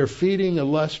that they're feeding a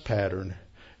lust pattern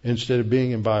instead of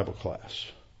being in Bible class?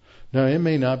 Now, it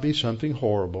may not be something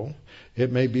horrible.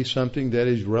 It may be something that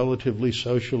is relatively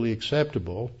socially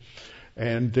acceptable,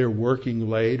 and they're working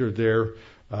late, or they're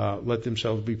let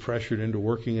themselves be pressured into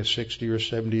working a 60 or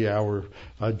 70-hour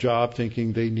job,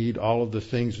 thinking they need all of the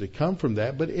things that come from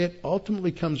that. But it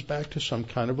ultimately comes back to some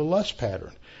kind of a lust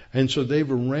pattern. And so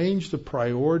they've arranged the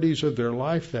priorities of their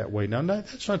life that way. Now,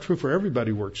 that's not true for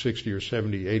everybody who works 60 or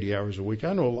 70, 80 hours a week.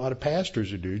 I know a lot of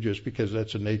pastors who do, just because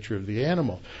that's the nature of the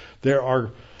animal. There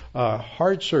are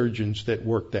heart surgeons that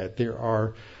work that. There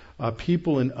are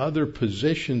people in other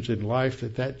positions in life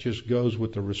that just goes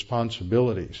with the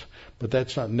responsibilities. But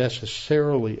that's not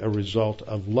necessarily a result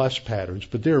of lust patterns.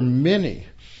 But there are many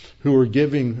who are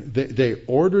they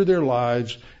order their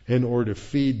lives in order to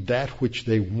feed that which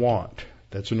they want.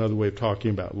 That's another way of talking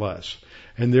about lust.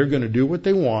 And they're going to do what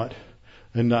they want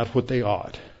and not what they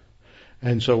ought.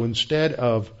 And so instead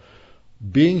of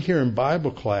being here in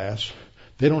Bible class,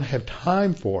 they don't have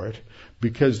time for it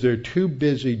because they're too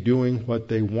busy doing what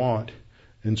they want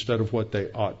instead of what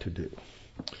they ought to do.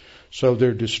 So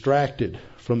they're distracted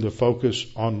from the focus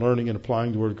on learning and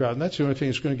applying the Word of God. And that's the only thing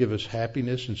that's going to give us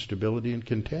happiness and stability and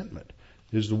contentment,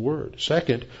 is the Word.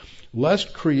 Second,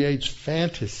 lust creates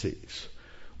fantasies.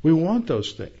 We want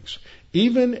those things.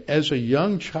 Even as a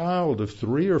young child of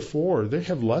 3 or 4, they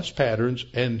have lust patterns,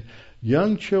 and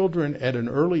young children at an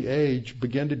early age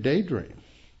begin to daydream.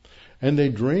 And they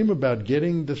dream about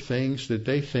getting the things that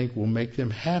they think will make them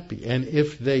happy. And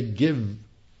if they give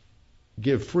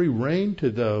free rein to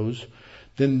those,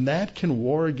 then that can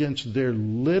war against their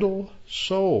little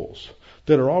souls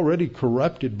that are already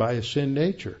corrupted by a sin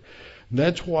nature. And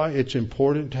that's why it's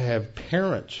important to have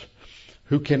parents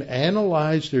who can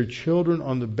analyze their children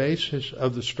on the basis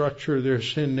of the structure of their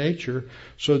sin nature,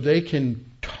 so they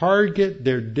can target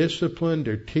their discipline,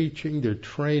 their teaching, their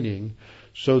training,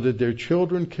 so that their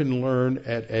children can learn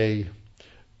at a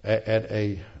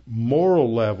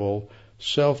moral level,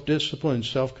 self-discipline,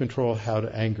 self-control, how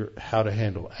to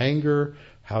handle anger,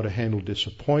 how to handle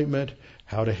disappointment,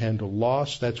 how to handle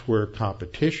loss. That's where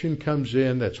competition comes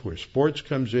in. That's where sports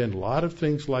comes in. A lot of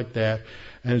things like that.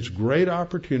 And it's great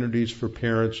opportunities for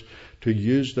parents to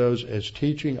use those as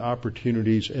teaching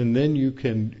opportunities. And then you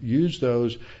can use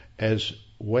those as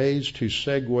ways to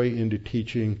segue into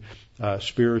teaching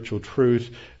spiritual truth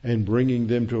and bringing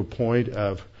them to a point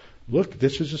of, look,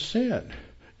 this is a sin.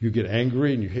 You get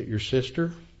angry and you hit your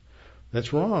sister.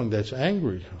 That's wrong. That's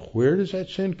angry. Where does that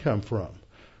sin come from?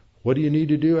 What do you need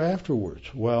to do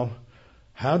afterwards? Well,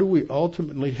 how do we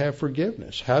ultimately have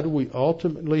forgiveness? How do we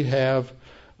ultimately have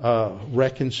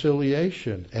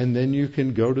reconciliation? And then you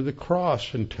can go to the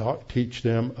cross and teach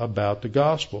them about the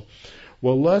gospel.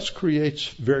 Well, lust creates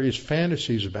various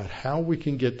fantasies about how we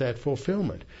can get that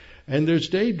fulfillment. And there's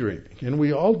daydreaming. And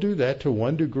we all do that to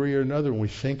one degree or another when we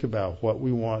think about what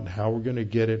we want and how we're going to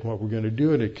get it and what we're going to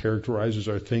do. And it characterizes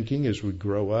our thinking as we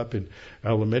grow up in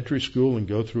elementary school and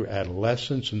go through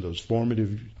adolescence and those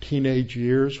formative teenage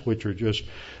years, which are just,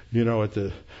 at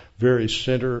the very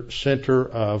center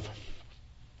of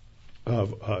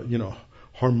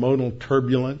hormonal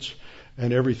turbulence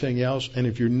and everything else. And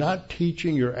if you're not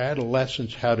teaching your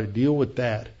adolescents how to deal with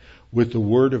that with the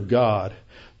Word of God,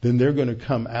 then they're going to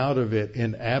come out of it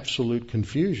in absolute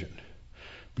confusion,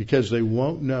 because they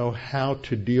won't know how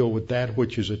to deal with that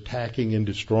which is attacking and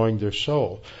destroying their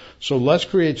soul. So lust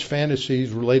creates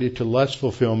fantasies related to lust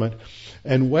fulfillment,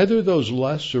 and whether those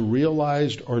lusts are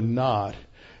realized or not,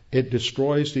 it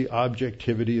destroys the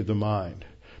objectivity of the mind.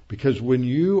 Because when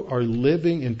you are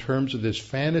living in terms of this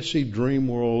fantasy dream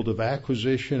world of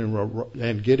acquisition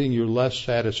and getting your lust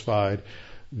satisfied,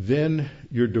 then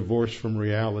you're divorced from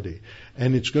reality.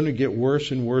 And it's going to get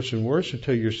worse and worse and worse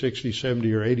until you're 60,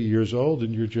 70, or 80 years old,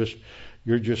 and you're just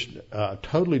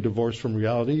totally divorced from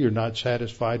reality. You're not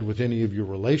satisfied with any of your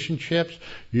relationships.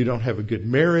 You don't have a good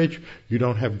marriage. You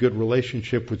don't have a good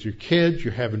relationship with your kids.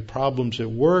 You're having problems at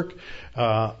work.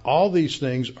 All these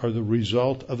things are the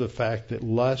result of the fact that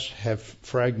lusts have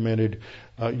fragmented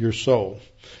your soul.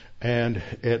 And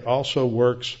it also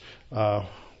works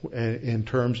in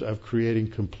terms of creating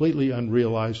completely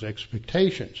unrealized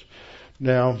expectations.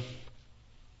 Now,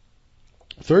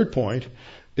 third point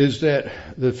is that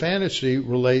the fantasy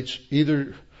relates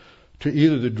either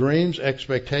to the dreams,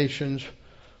 expectations,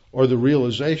 or the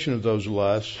realization of those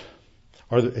lusts,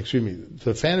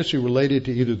 the fantasy related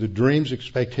to either the dreams,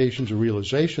 expectations, or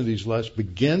realization of these lusts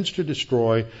begins to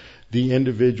destroy the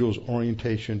individual's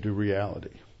orientation to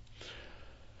reality.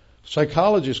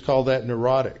 Psychologists call that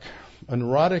neurotic. A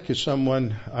neurotic is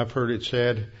someone, I've heard it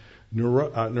said,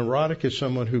 neurotic is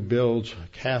someone who builds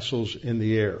castles in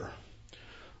the air.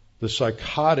 The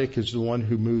psychotic is the one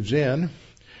who moves in and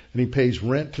he pays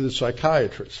rent to the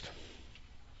psychiatrist.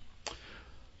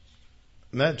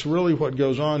 And that's really what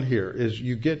goes on here, is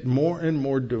you get more and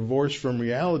more divorced from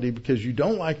reality because you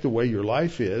don't like the way your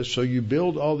life is, so you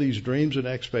build all these dreams and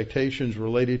expectations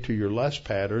related to your lust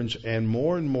patterns, and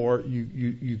more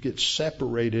you get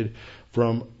separated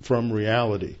from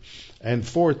reality. And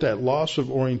fourth, that loss of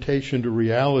orientation to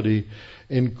reality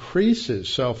increases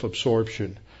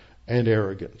self-absorption and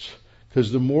arrogance.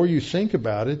 Because the more you think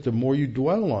about it, the more you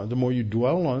dwell on it. The more you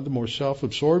dwell on it, the more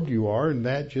self-absorbed you are, and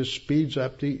that just speeds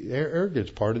up the arrogance,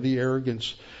 part of the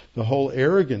arrogance, the whole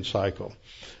arrogance cycle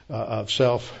of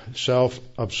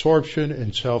self-absorption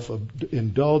and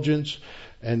self-indulgence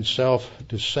and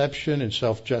self-deception and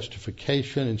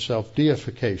self-justification and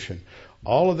self-deification.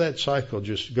 All of that cycle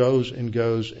just goes and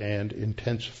goes and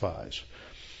intensifies.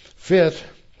 Fifth,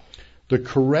 the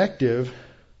corrective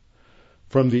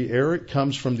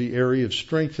comes from the area of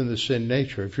strength in the sin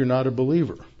nature. If you're not a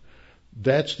believer,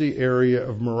 that's the area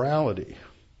of morality.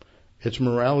 It's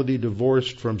morality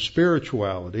divorced from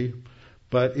spirituality,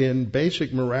 but in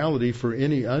basic morality for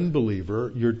any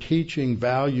unbeliever, you're teaching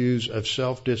values of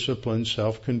self-discipline,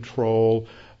 self-control,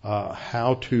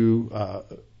 how to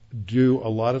do a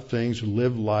lot of things,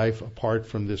 live life apart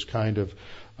from this kind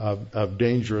of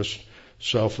dangerous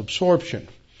self-absorption.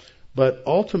 But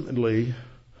ultimately,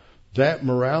 that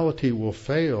morality will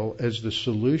fail as the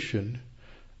solution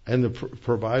and the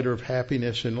provider of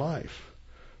happiness in life,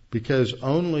 because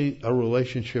only a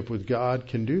relationship with God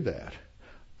can do that.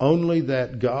 Only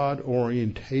that God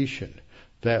orientation,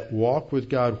 that walk with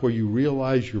God where you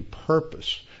realize your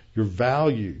purpose, your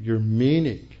value, your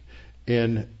meaning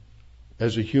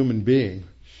as a human being.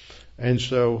 And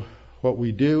so what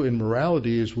we do in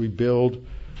morality is we build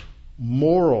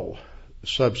moral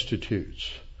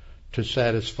substitutes to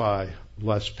satisfy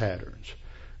lust patterns.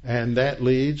 And that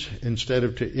leads, instead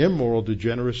of to immoral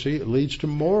degeneracy, it leads to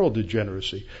moral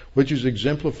degeneracy, which is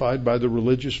exemplified by the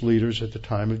religious leaders at the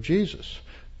time of Jesus.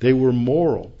 They were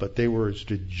moral, but they were as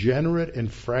degenerate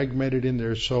and fragmented in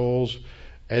their souls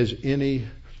as any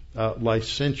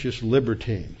licentious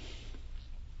libertine.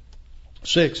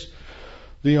 6,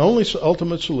 the only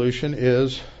ultimate solution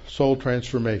is soul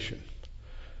transformation.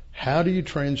 How do you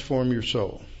transform your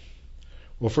soul?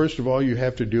 Well, first of all, you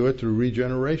have to do it through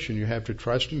regeneration. You have to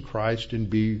trust in Christ and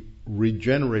be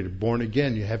regenerated, born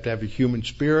again. You have to have a human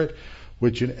spirit,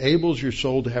 which enables your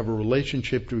soul to have a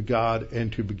relationship with God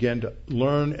and to begin to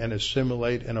learn and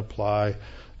assimilate and apply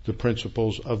the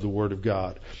principles of the Word of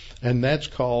God. And that's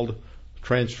called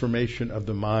transformation of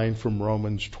the mind from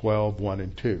Romans 12:1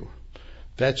 and 2.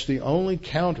 That's the only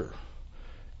counter.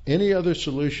 Any other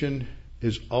solution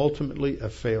is ultimately a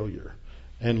failure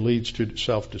and leads to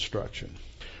self-destruction.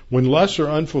 When lusts are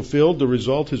unfulfilled, the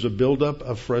result is a buildup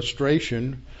of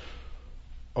frustration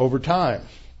over time.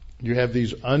 You have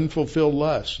these unfulfilled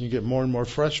lusts, and you get more and more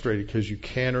frustrated because you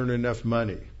can't earn enough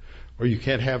money, or you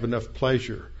can't have enough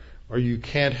pleasure, or you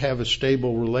can't have a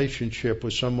stable relationship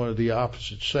with someone of the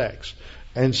opposite sex.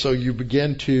 And so you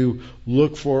begin to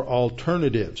look for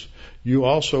alternatives. You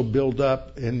also build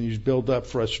up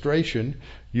frustration,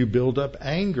 you build up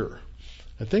anger.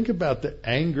 And think about the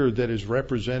anger that is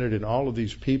represented in all of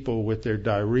these people with their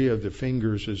diarrhea of the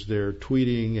fingers as they're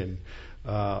tweeting and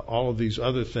all of these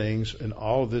other things and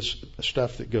all of this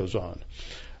stuff that goes on.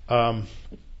 And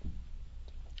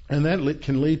that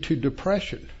can lead to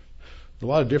depression. A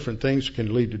lot of different things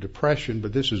can lead to depression,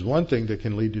 but this is one thing that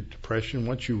can lead to depression.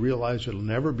 Once you realize it'll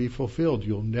never be fulfilled,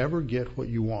 you'll never get what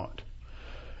you want.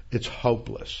 It's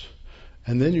hopeless.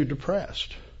 And then you're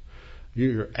depressed.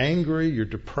 You're angry, you're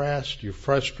depressed, you're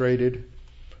frustrated.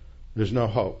 There's no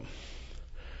hope.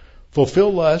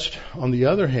 Fulfill lust, on the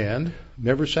other hand,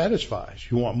 never satisfies.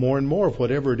 You want more and more of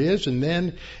whatever it is, and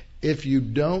then if you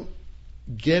don't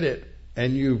get it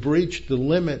and you've reached the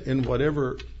limit in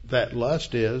whatever that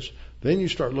lust is, then you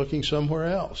start looking somewhere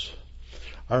else.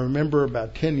 I remember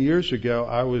about 10 years ago,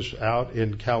 I was out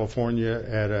in California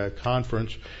at a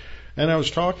conference, and I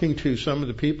was talking to some of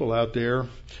the people out there,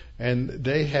 and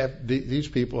these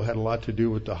people had a lot to do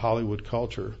with the Hollywood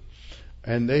culture.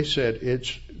 And they said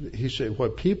he said,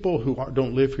 what people who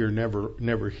don't live here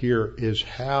never hear is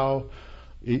how,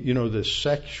 the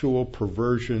sexual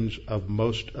perversions of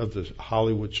most of the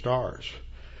Hollywood stars.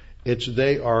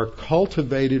 They are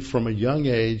cultivated from a young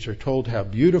age. They're told how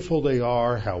beautiful they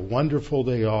are, how wonderful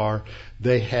they are.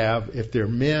 If they're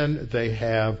men, they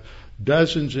have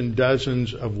dozens and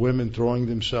dozens of women throwing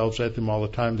themselves at them all the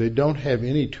time. They don't have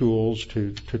any tools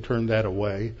to turn that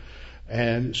away.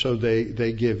 And so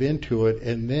they give into it,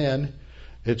 and then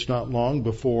it's not long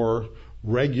before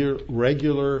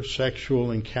regular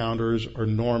sexual encounters are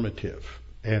normative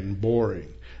and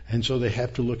boring. And so they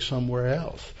have to look somewhere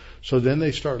else. So then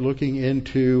they start looking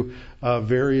into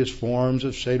various forms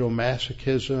of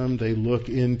sadomasochism. They look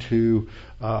into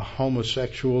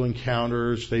homosexual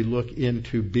encounters. They look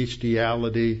into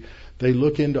bestiality. They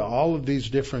look into all of these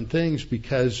different things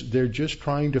because they're just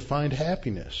trying to find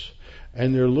happiness.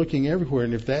 And they're looking everywhere.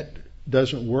 And if that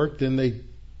doesn't work, then they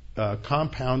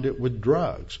compound it with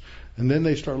drugs. And then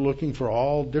they start looking for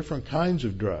all different kinds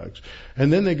of drugs.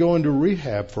 And then they go into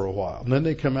rehab for a while. And then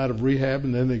they come out of rehab,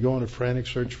 and then they go on a frantic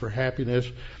search for happiness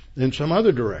in some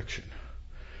other direction.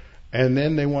 And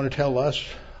then they want to tell us,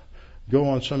 go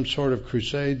on some sort of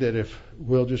crusade that if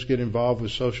we'll just get involved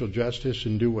with social justice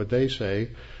and do what they say,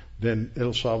 then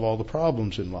it'll solve all the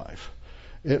problems in life.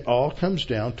 It all comes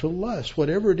down to lust.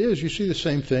 Whatever it is, you see the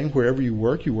same thing wherever you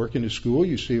work. You work in a school,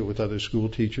 you see it with other school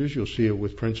teachers. You'll see it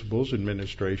with principals,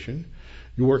 administration.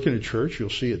 You work in a church,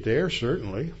 you'll see it there,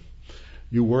 certainly.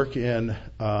 You work in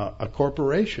a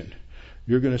corporation.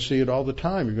 You're going to see it all the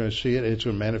time. You're going to see it. It's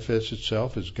going to manifest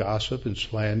itself as gossip and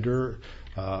slander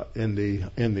in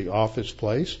the office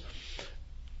place.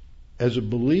 As a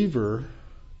believer,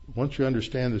 once you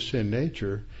understand the sin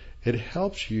nature, it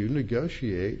helps you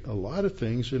negotiate a lot of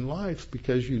things in life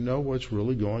because you know what's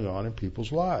really going on in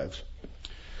people's lives.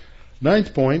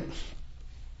 Ninth point,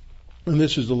 and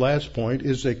this is the last point,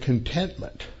 is a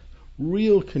contentment.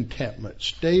 Real contentment,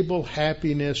 stable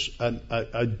happiness,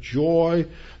 a joy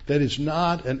that is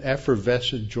not an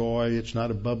effervescent joy. It's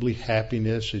not a bubbly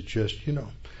happiness. It's just,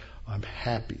 I'm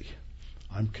happy.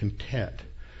 I'm content.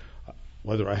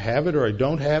 Whether I have it or I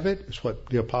don't have it, it's what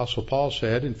the Apostle Paul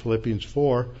said in Philippians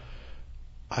 4.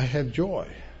 I have joy.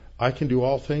 I can do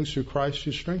all things through Christ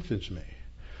who strengthens me.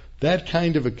 That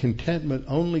kind of a contentment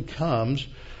only comes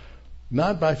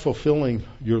not by fulfilling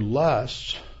your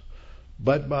lusts,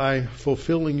 but by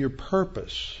fulfilling your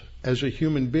purpose. As a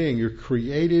human being, you're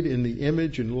created in the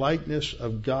image and likeness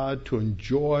of God to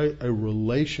enjoy a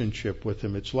relationship with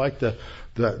Him. It's like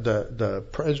the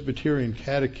Presbyterian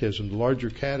Catechism, the larger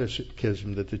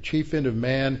catechism, that the chief end of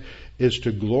man is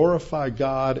to glorify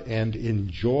God and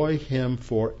enjoy Him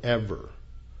forever.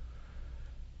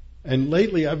 And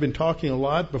lately I've been talking a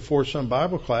lot before some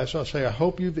Bible class. I'll say, I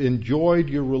hope you've enjoyed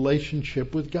your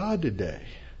relationship with God today.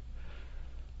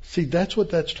 See, that's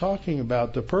what that's talking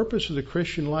about. The purpose of the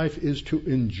Christian life is to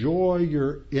enjoy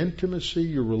your intimacy,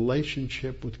 your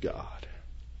relationship with God.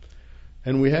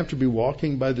 And we have to be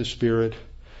walking by the Spirit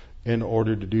in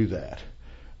order to do that.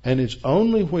 And it's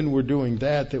only when we're doing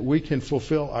that that we can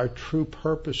fulfill our true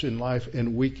purpose in life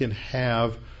and we can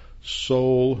have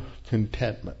soul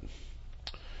contentment.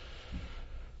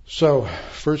 So,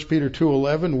 1 Peter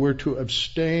 2:11, we're to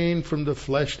abstain from the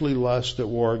fleshly lusts that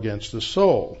war against the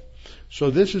soul. So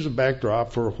this is a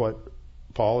backdrop for what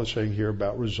Paul is saying here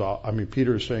about resolve.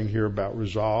 Peter is saying here about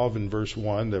resolve in verse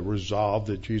 1, the resolve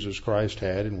that Jesus Christ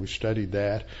had, and we studied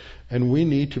that. And we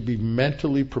need to be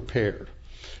mentally prepared.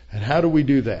 And how do we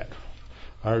do that?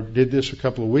 I did this a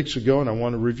couple of weeks ago, and I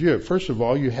want to review it. First of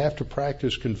all, you have to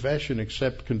practice confession,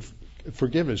 accept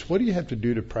forgiveness. What do you have to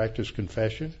do to practice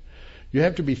confession? You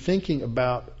have to be thinking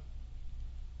about,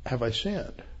 have I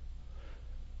sinned?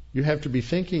 You have to be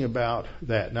thinking about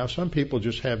that. Now, some people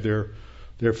just have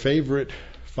their favorite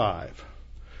 5.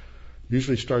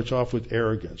 Usually starts off with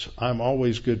arrogance. I'm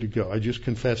always good to go. I just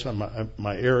confess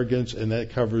my arrogance, and that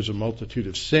covers a multitude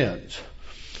of sins.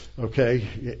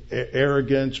 Okay?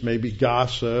 Arrogance, maybe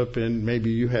gossip, and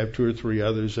maybe you have 2 or 3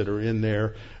 others that are in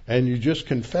there, and you just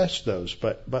confess those.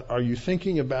 But are you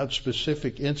thinking about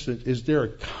specific instances? Is there a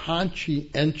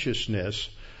conscientiousness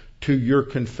to your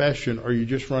confession, or are you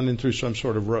just running through some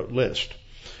sort of rote list?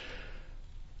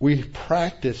 we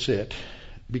practice it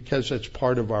because it's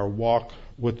part of our walk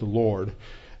with the Lord,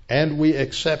 and we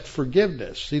accept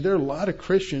forgiveness. See, there are a lot of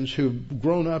Christians who've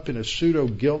grown up in a pseudo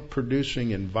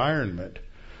guilt-producing environment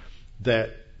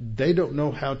that they don't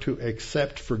know how to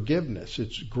accept forgiveness.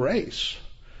 It's grace.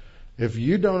 If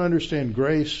you don't understand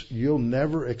grace, you'll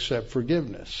never accept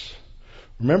forgiveness.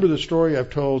 Remember the story I've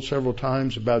told several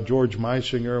times about George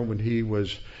Meisinger when he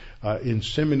was in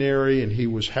seminary and he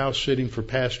was house sitting for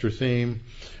Pastor Thiem,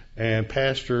 and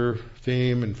Pastor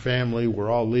Thiem and family were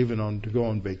all leaving to go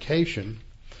on vacation,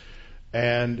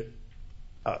 and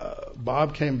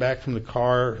Bob came back from the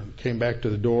car, came back to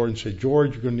the door and said,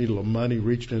 "George, you're going to need a little money."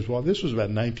 Reached in his wallet. This was about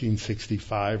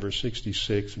 1965 or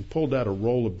 66, and pulled out a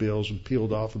roll of bills and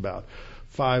peeled off about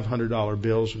 $500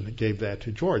 bills and gave that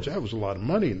to George. That was a lot of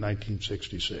money in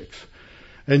 1966.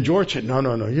 And George said, no,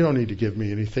 you don't need to give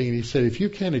me anything. And he said, "If you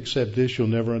can't accept this, you'll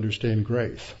never understand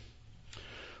grace."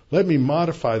 Let me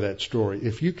modify that story.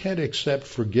 If you can't accept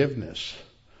forgiveness,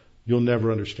 you'll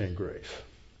never understand grace.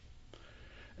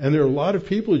 And there are a lot of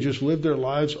people who just live their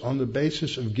lives on the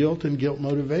basis of guilt and guilt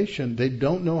motivation. They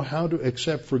don't know how to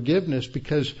accept forgiveness,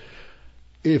 because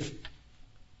if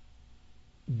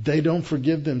they don't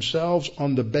forgive themselves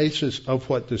on the basis of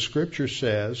what the Scripture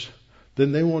says,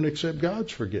 then they won't accept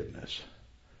God's forgiveness.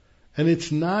 And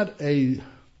it's not a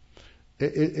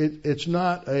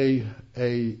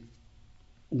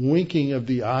winking of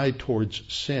the eye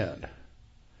towards sin.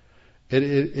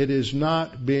 It is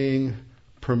not being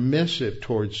permissive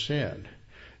towards sin.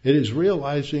 It is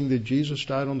realizing that Jesus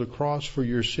died on the cross for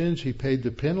your sins. He paid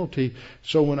the penalty.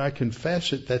 So when I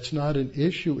confess it, that's not an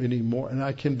issue anymore, and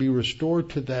I can be restored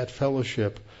to that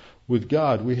fellowship with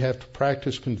God. We have to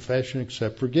practice confession,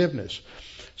 accept forgiveness.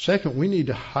 Second, we need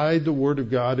to hide the Word of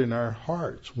God in our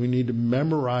hearts. We need to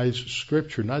memorize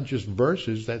Scripture, not just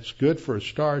verses. That's good for a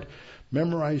start.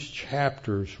 Memorize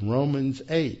chapters, Romans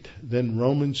 8, then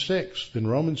Romans 6, then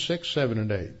Romans 6, 7,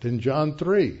 and 8, then John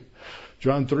 3,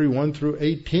 1 through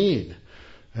 18,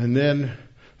 and then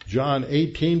John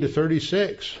 18 to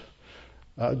 36,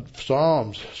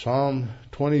 Psalms, Psalm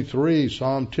 23,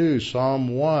 Psalm 2, Psalm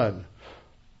 1.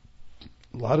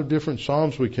 A lot of different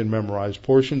Psalms we can memorize,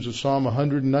 portions of Psalm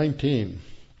 119.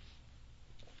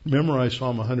 Memorize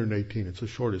Psalm 118. It's the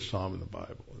shortest Psalm in the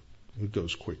Bible. It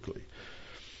goes quickly.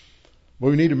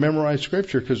 Well, we need to memorize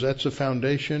Scripture because that's the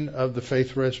foundation of the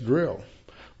Faith Rest drill.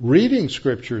 Reading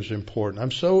Scripture is important.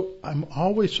 I'm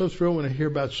always so thrilled when I hear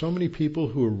about so many people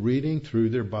who are reading through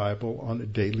their Bible on a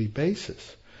daily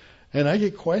basis. And I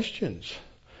get questions.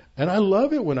 And I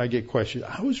love it when I get questions.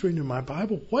 I was reading my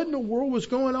Bible. What in the world was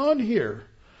going on here?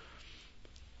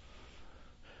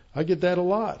 I get that a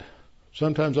lot.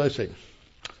 Sometimes I say,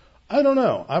 I don't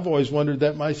know. I've always wondered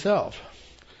that myself.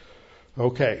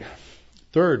 Okay.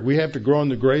 Third, we have to grow in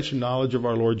the grace and knowledge of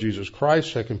our Lord Jesus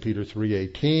Christ, 2 Peter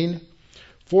 3:18.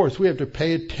 Fourth, we have to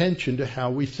pay attention to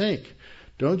how we think.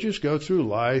 Don't just go through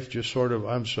life just sort of,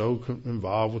 I'm so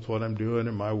involved with what I'm doing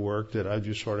in my work that I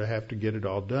just sort of have to get it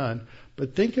all done.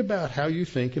 But think about how you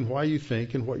think and why you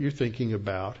think and what you're thinking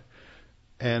about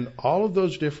and all of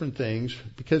those different things,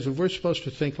 because if we're supposed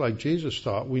to think like Jesus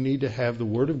thought, we need to have the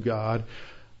Word of God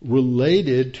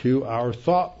related to our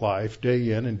thought life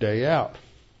day in and day out.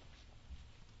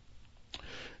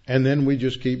 And then we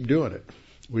just keep doing it.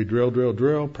 We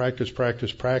drill, practice,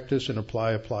 and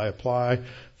apply,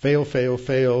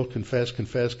 fail,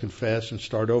 confess, and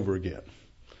start over again.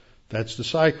 That's the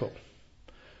cycle.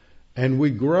 And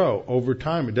we grow over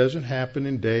time. It doesn't happen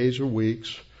in days or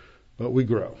weeks, but we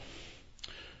grow.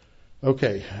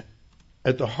 Okay.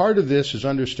 At the heart of this is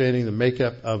understanding the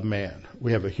makeup of man.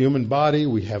 We have a human body.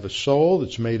 We have a soul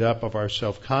that's made up of our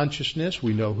self-consciousness.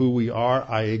 We know who we are.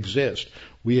 I exist.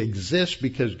 We exist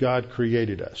because God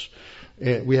created us.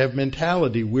 We have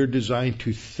mentality. We're designed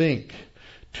to think,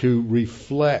 to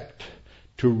reflect,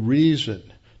 to reason,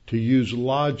 to use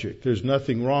logic. There's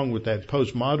nothing wrong with that.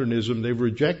 Postmodernism, they've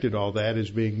rejected all that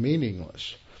as being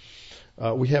meaningless.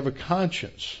 We have a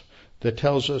conscience that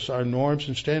tells us our norms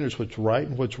and standards, what's right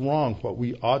and what's wrong, what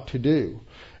we ought to do.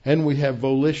 And we have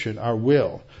volition, our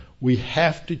will. We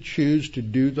have to choose to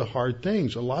do the hard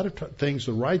things. A lot of things,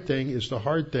 the right thing is the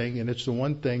hard thing, and it's the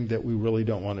one thing that we really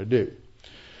don't want to do.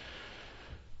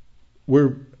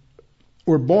 We're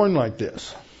born like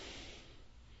this.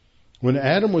 When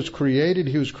Adam was created,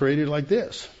 he was created like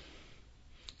this.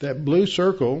 That blue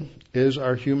circle is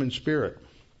our human spirit.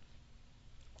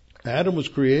 Adam was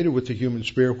created with the human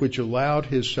spirit, which allowed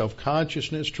his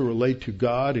self-consciousness to relate to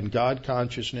God and God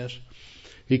consciousness.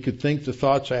 He could think the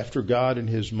thoughts after God in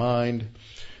his mind.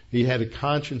 He had a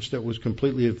conscience that was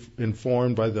completely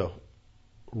informed by the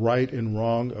right and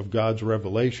wrong of God's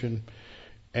revelation.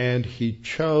 and he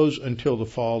chose until the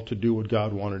fall to do what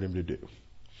God wanted him to do.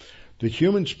 The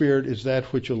human spirit is that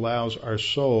which allows our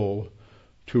soul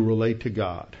to relate to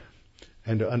God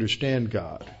and to understand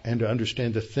God and to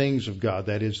understand the things of God,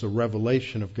 that is, the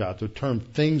revelation of God. The term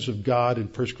things of God in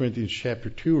 1 Corinthians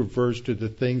chapter 2 refers to the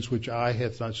things which eye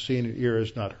hath not seen and ear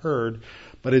has not heard,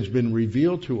 but has been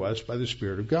revealed to us by the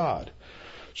Spirit of God.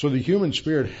 So the human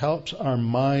spirit helps our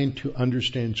mind to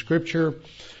understand Scripture,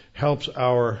 helps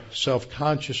our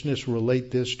self-consciousness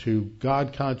relate this to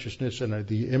God consciousness and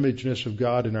the imageness of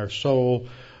God in our soul,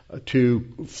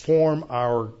 to form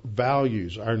our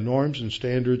values, our norms and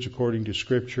standards according to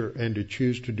Scripture, and to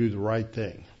choose to do the right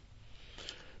thing.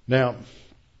 Now,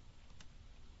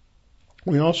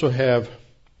 we also have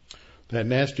that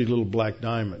nasty little black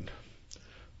diamond,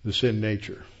 the sin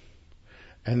nature.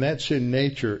 And that sin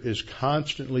nature is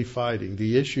constantly fighting.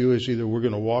 The issue is either we're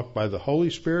going to walk by the Holy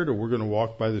Spirit or we're going to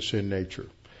walk by the sin nature.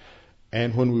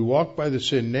 And when we walk by the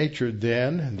sin nature,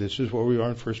 then, and this is where we are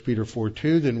in 1 Peter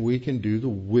 4:2, then we can do the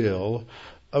will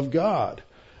of God.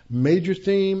 Major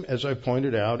theme, as I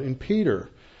pointed out in Peter.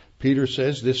 Peter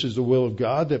says this is the will of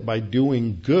God, that by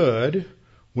doing good,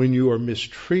 when you are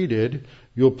mistreated,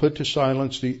 you'll put to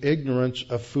silence the ignorance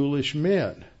of foolish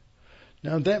men.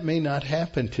 Now, that may not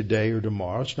happen today or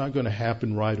tomorrow. It's not going to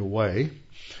happen right away.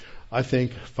 I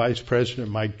think Vice President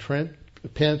Mike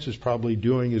Pence is probably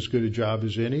doing as good a job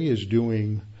as any, is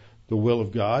doing the will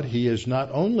of God. He is not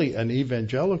only an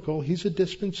evangelical, he's a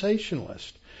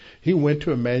dispensationalist. He went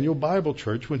to Emmanuel Bible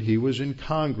Church when he was in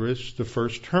Congress the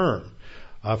first term.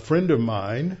 A friend of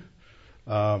mine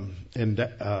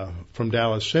from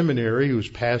Dallas Seminary, who was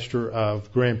pastor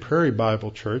of Grand Prairie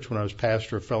Bible Church when I was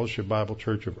pastor of Fellowship Bible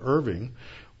Church of Irving,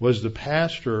 was the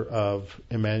pastor of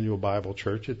Emmanuel Bible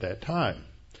Church at that time.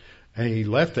 And he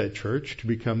left that church to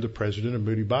become the president of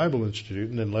Moody Bible Institute,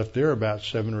 and then left there about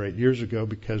 7 or 8 years ago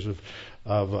because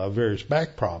of various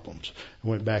back problems,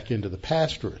 and went back into the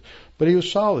pastorate. But he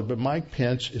was solid. But Mike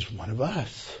Pence is one of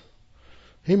us.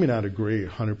 He may not agree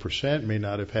 100%, may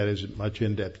not have had as much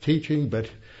in-depth teaching, but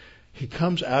he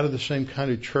comes out of the same kind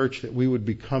of church that we would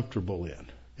be comfortable in.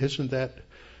 Isn't that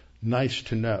nice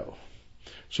to know?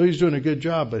 So he's doing a good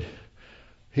job, but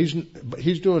he's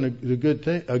doing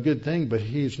a good thing, but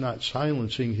he's not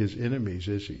silencing his enemies,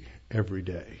 is he? Every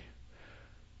day.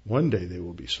 One day they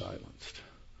will be silenced.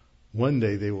 One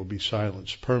day they will be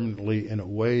silenced permanently in a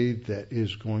way that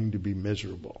is going to be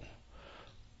miserable.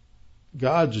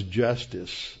 God's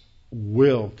justice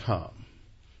will come.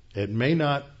 You may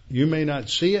not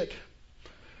see it.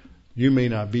 You may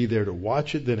not be there to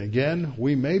watch it. Then again,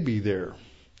 we may be there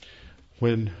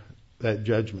when that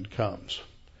judgment comes.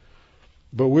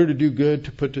 But we're to do good,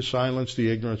 to put to silence the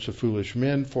ignorance of foolish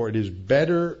men, for it is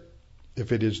better,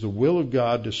 if it is the will of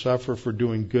God, to suffer for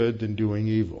doing good than doing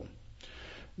evil.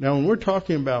 Now, when we're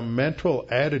talking about mental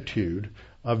attitude,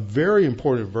 a very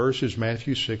important verse is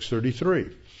Matthew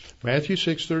 6:33. Matthew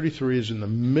 6:33 is in the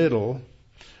middle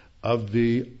of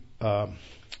the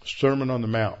Sermon on the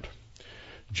Mount.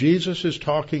 Jesus is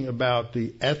talking about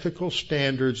the ethical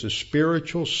standards, the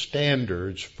spiritual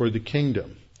standards for the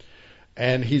kingdom.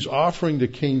 And he's offering the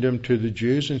kingdom to the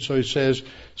Jews. And so he says,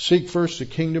 seek first the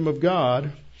kingdom of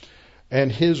God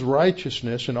and his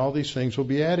righteousness, and all these things will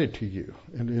be added to you.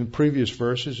 And in previous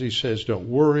verses, he says, don't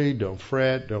worry, don't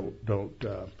fret,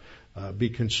 don't be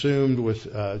consumed with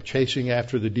chasing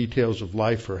after the details of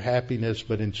life for happiness,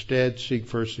 but instead seek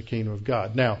first the kingdom of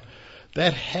God. Now,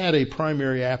 that had a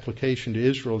primary application to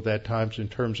Israel at that time in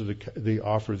terms of the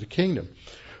offer of the kingdom.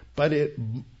 But it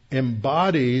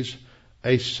embodies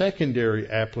a secondary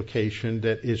application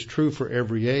that is true for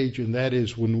every age, and that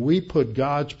is when we put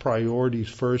God's priorities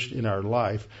first in our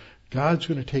life, God's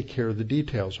going to take care of the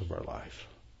details of our life.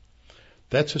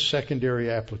 That's a secondary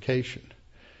application.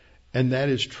 And that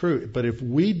is true. But if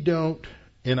we don't,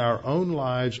 in our own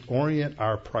lives, orient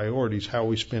our priorities, how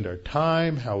we spend our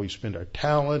time, how we spend our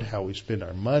talent, how we spend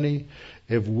our money,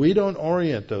 if we don't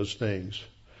orient those things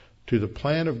to the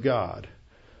plan of God,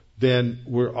 then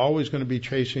we're always going to be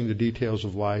chasing the details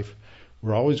of life.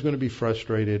 We're always going to be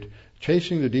frustrated.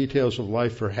 Chasing the details of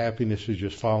life for happiness is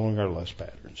just following our lust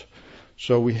patterns.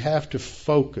 So we have to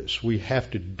focus. We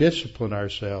have to discipline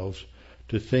ourselves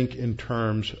to think in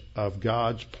terms of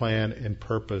God's plan and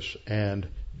purpose and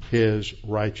his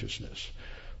righteousness.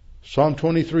 Psalm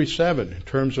 23:7, in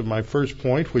terms of my first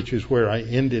point, which is where I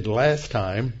ended last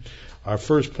time, our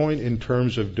first point in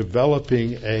terms of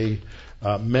developing a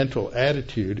mental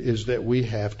attitude is that we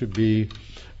have to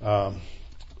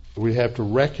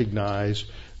recognize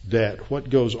that what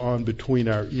goes on between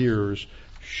our ears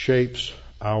shapes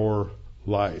our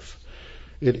life.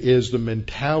 It is the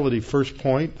mentality. First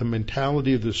point, the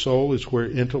mentality of the soul is where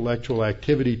intellectual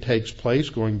activity takes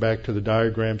place, going back to the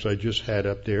diagrams I just had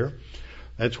up there.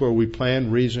 That's where we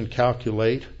plan, reason,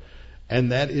 calculate,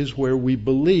 and that is where we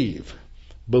believe.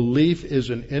 Belief is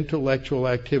an intellectual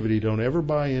activity. Don't ever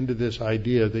buy into this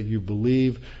idea that you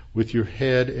believe with your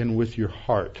head and with your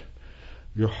heart.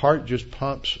 Your heart just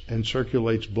pumps and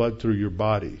circulates blood through your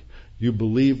body. You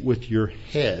believe with your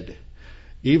head.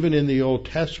 Even in the Old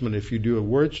Testament, if you do a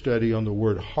word study on the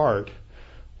word heart,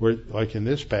 where, like in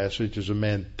this passage, as a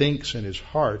man thinks in his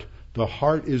heart, the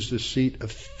heart is the seat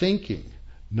of thinking,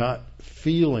 not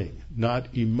feeling,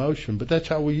 not emotion. But that's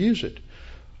how we use it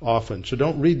often. So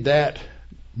don't read that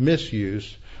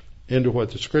misuse into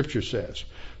what the Scripture says.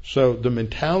 So the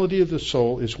mentality of the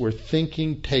soul is where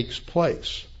thinking takes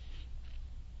place.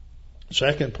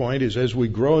 Second point is, as we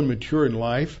grow and mature in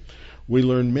life, we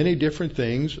learn many different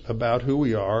things about who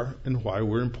we are and why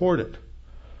we're important.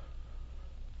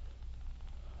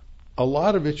 A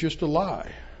lot of it's just a lie.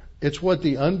 It's what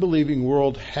the unbelieving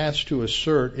world has to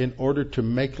assert in order to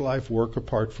make life work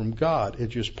apart from God.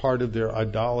 It's just part of their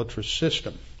idolatrous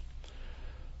system.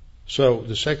 So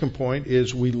the second point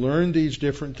is we learn these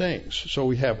different things. So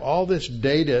we have all this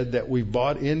data that we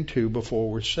bought into before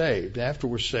we're saved. After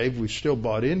we're saved, we've still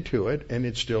bought into it, and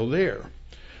it's still there.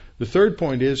 The third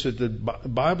point is that the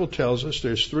Bible tells us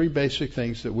there's three basic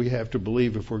things that we have to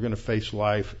believe if we're going to face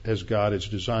life as God has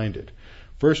designed it.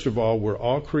 First of all, we're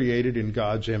all created in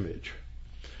God's image.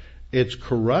 It's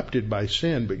corrupted by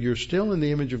sin, but you're still in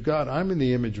the image of God. I'm in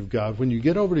the image of God. When you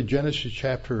get over to Genesis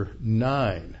chapter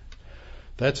 9,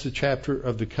 that's the chapter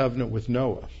of the covenant with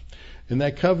Noah. In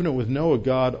that covenant with Noah,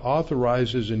 God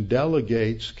authorizes and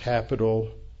delegates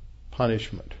capital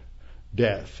punishment,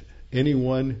 death.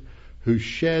 Anyone who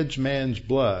sheds man's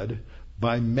blood,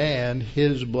 by man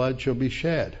his blood shall be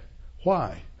shed.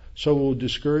 Why? So we'll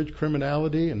discourage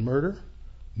criminality and murder?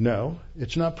 No,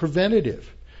 it's not preventative.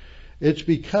 It's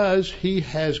because he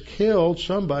has killed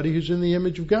somebody who's in the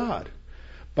image of God.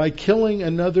 By killing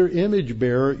another image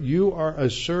bearer, you are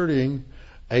asserting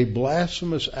a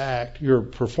blasphemous act. You're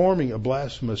performing a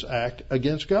blasphemous act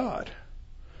against God.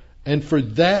 And for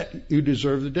that, you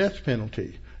deserve the death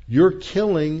penalty. You're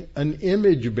killing an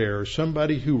image bearer,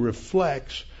 somebody who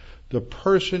reflects the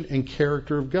person and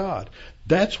character of God.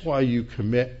 That's why you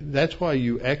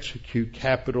execute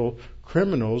capital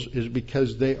criminals, is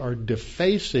because they are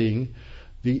defacing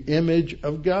the image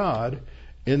of God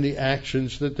in the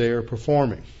actions that they are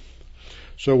performing.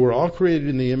 So we're all created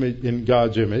in the image, in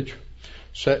God's image.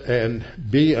 And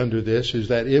B under this is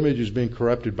that image has been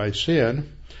corrupted by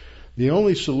sin. The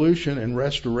only solution and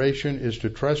restoration is to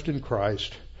trust in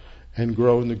Christ and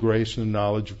grow in the grace and the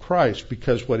knowledge of Christ.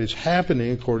 Because what is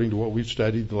happening, according to what we've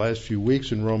studied the last few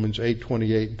weeks in Romans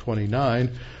 8:28 and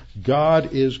 29,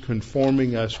 God is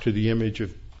conforming us to the image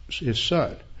of His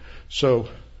Son. So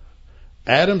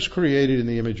Adam's created in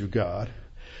the image of God.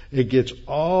 It gets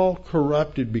all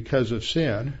corrupted because of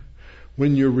sin.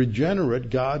 When you're regenerate,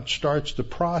 God starts the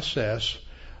process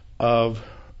of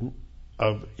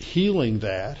healing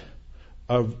that,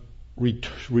 of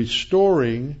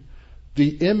restoring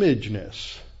the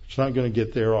imageness. It's not going to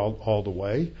get there all the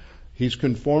way. He's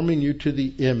conforming you to the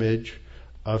image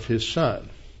of His Son.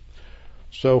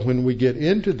 So when we get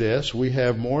into this, we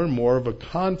have more and more of a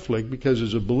conflict, because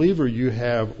as a believer you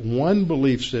have one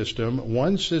belief system,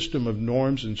 one system of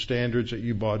norms and standards that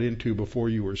you bought into before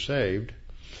you were saved,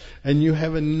 and you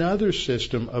have another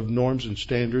system of norms and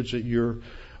standards that you're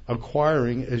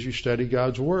acquiring as you study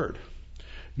God's Word.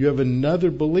 You have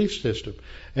another belief system.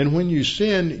 And when you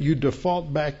sin, you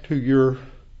default back to your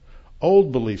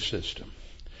old belief system.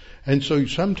 And so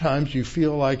sometimes you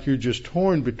feel like you're just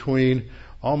torn between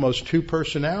almost two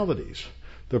personalities.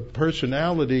 The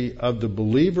personality of the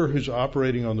believer who's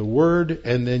operating on the Word,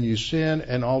 and then you sin,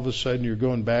 and all of a sudden you're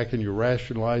going back and you're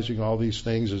rationalizing all these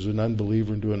things as an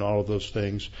unbeliever and doing all of those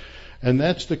things. And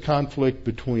that's the conflict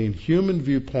between human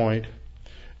viewpoint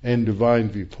and divine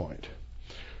viewpoint.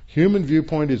 Human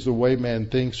viewpoint is the way man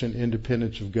thinks in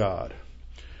independence of God.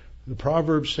 The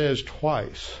proverb says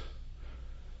twice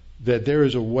that there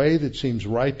is a way that seems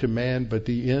right to man, but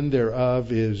the end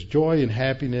thereof is joy and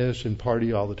happiness and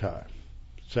party all the time.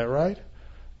 Is that right?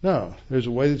 No. There's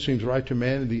a way that seems right to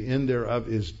man, and the end thereof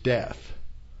is death.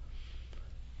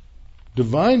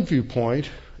 Divine viewpoint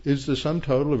is the sum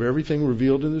total of everything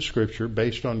revealed in the Scripture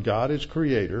based on God as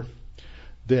creator.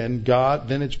 Then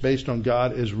it's based on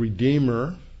God as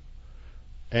redeemer,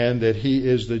 and that He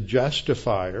is the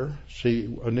justifier.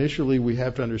 See, initially we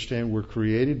have to understand we're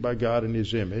created by God in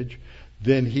His image.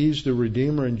 Then He's the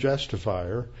redeemer and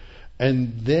justifier.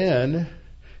 And then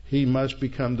He must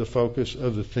become the focus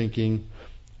of the thinking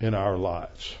in our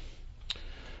lives.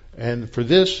 And for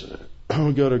this,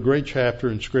 we'll go to a great chapter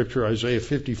in Scripture, Isaiah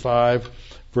 55,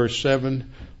 verse 7.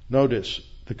 Notice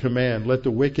the command, let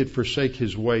the wicked forsake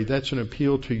his way. That's an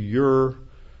appeal to your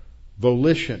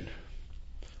volition.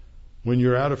 When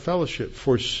you're out of fellowship,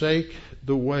 forsake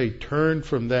the way. Turn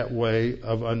from that way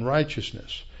of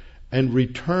unrighteousness and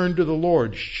return to the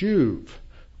Lord. Shuv,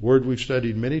 word we've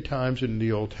studied many times in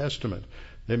the Old Testament.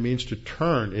 That means to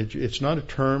turn. It's not a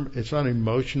term. It's not an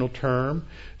emotional term.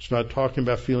 It's not talking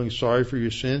about feeling sorry for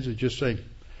your sins. It's just saying,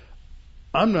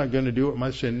 I'm not going to do what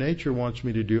my sin nature wants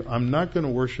me to do. I'm not going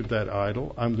to worship that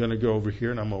idol. I'm going to go over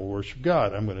here and I'm going to worship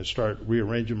God. I'm going to start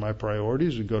rearranging my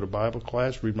priorities and go to Bible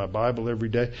class, read my Bible every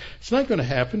day. It's not going to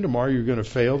happen. Tomorrow you're going to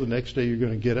fail. The next day you're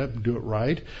going to get up and do it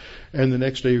right. And the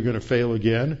next day you're going to fail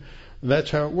again. That's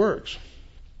how it works.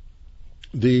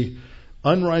 The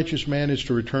unrighteous man is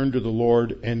to return to the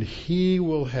Lord, and He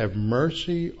will have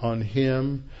mercy on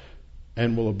him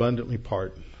and will abundantly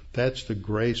pardon. That's the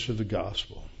grace of the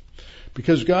gospel.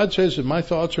 Because God says that my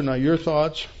thoughts are not your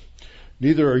thoughts,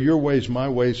 neither are your ways my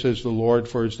ways, says the Lord.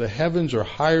 For as the heavens are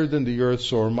higher than the earth,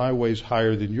 so are my ways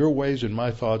higher than your ways, and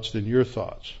my thoughts than your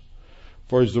thoughts.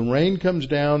 For as the rain comes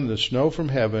down and the snow from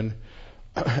heaven,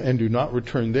 and do not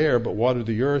return there, but water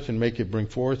the earth and make it bring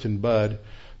forth and bud,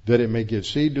 that it may give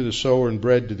seed to the sower and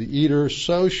bread to the eater,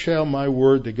 so shall my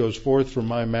word that goes forth from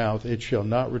my mouth, it shall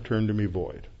not return to me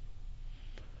void.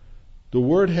 The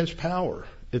word has power.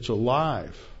 It's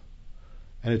alive.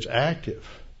 And it's active.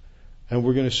 And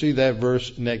we're going to see that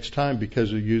verse next time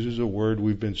because it uses a word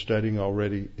we've been studying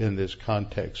already in this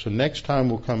context. So next time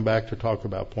we'll come back to talk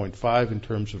about point 5 in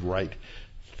terms of right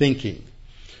thinking.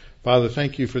 Father,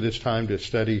 thank you for this time to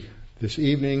study this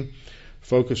evening.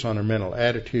 Focus on our mental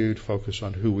attitude, focus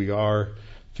on who we are,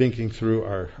 thinking through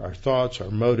our thoughts,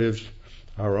 our motives,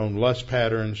 our own lust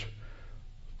patterns.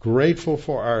 Grateful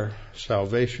for our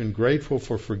salvation, grateful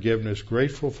for forgiveness,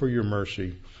 grateful for your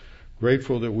mercy,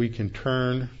 grateful that we can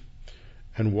turn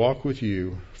and walk with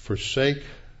you, forsake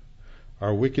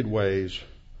our wicked ways,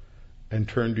 and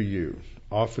turn to you.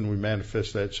 Often we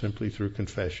manifest that simply through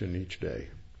confession each day.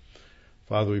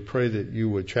 Father, we pray that you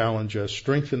would challenge us,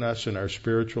 strengthen us in our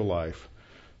spiritual life,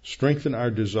 strengthen our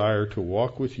desire to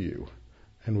walk with you.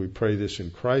 And we pray this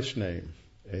in Christ's name.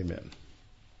 Amen.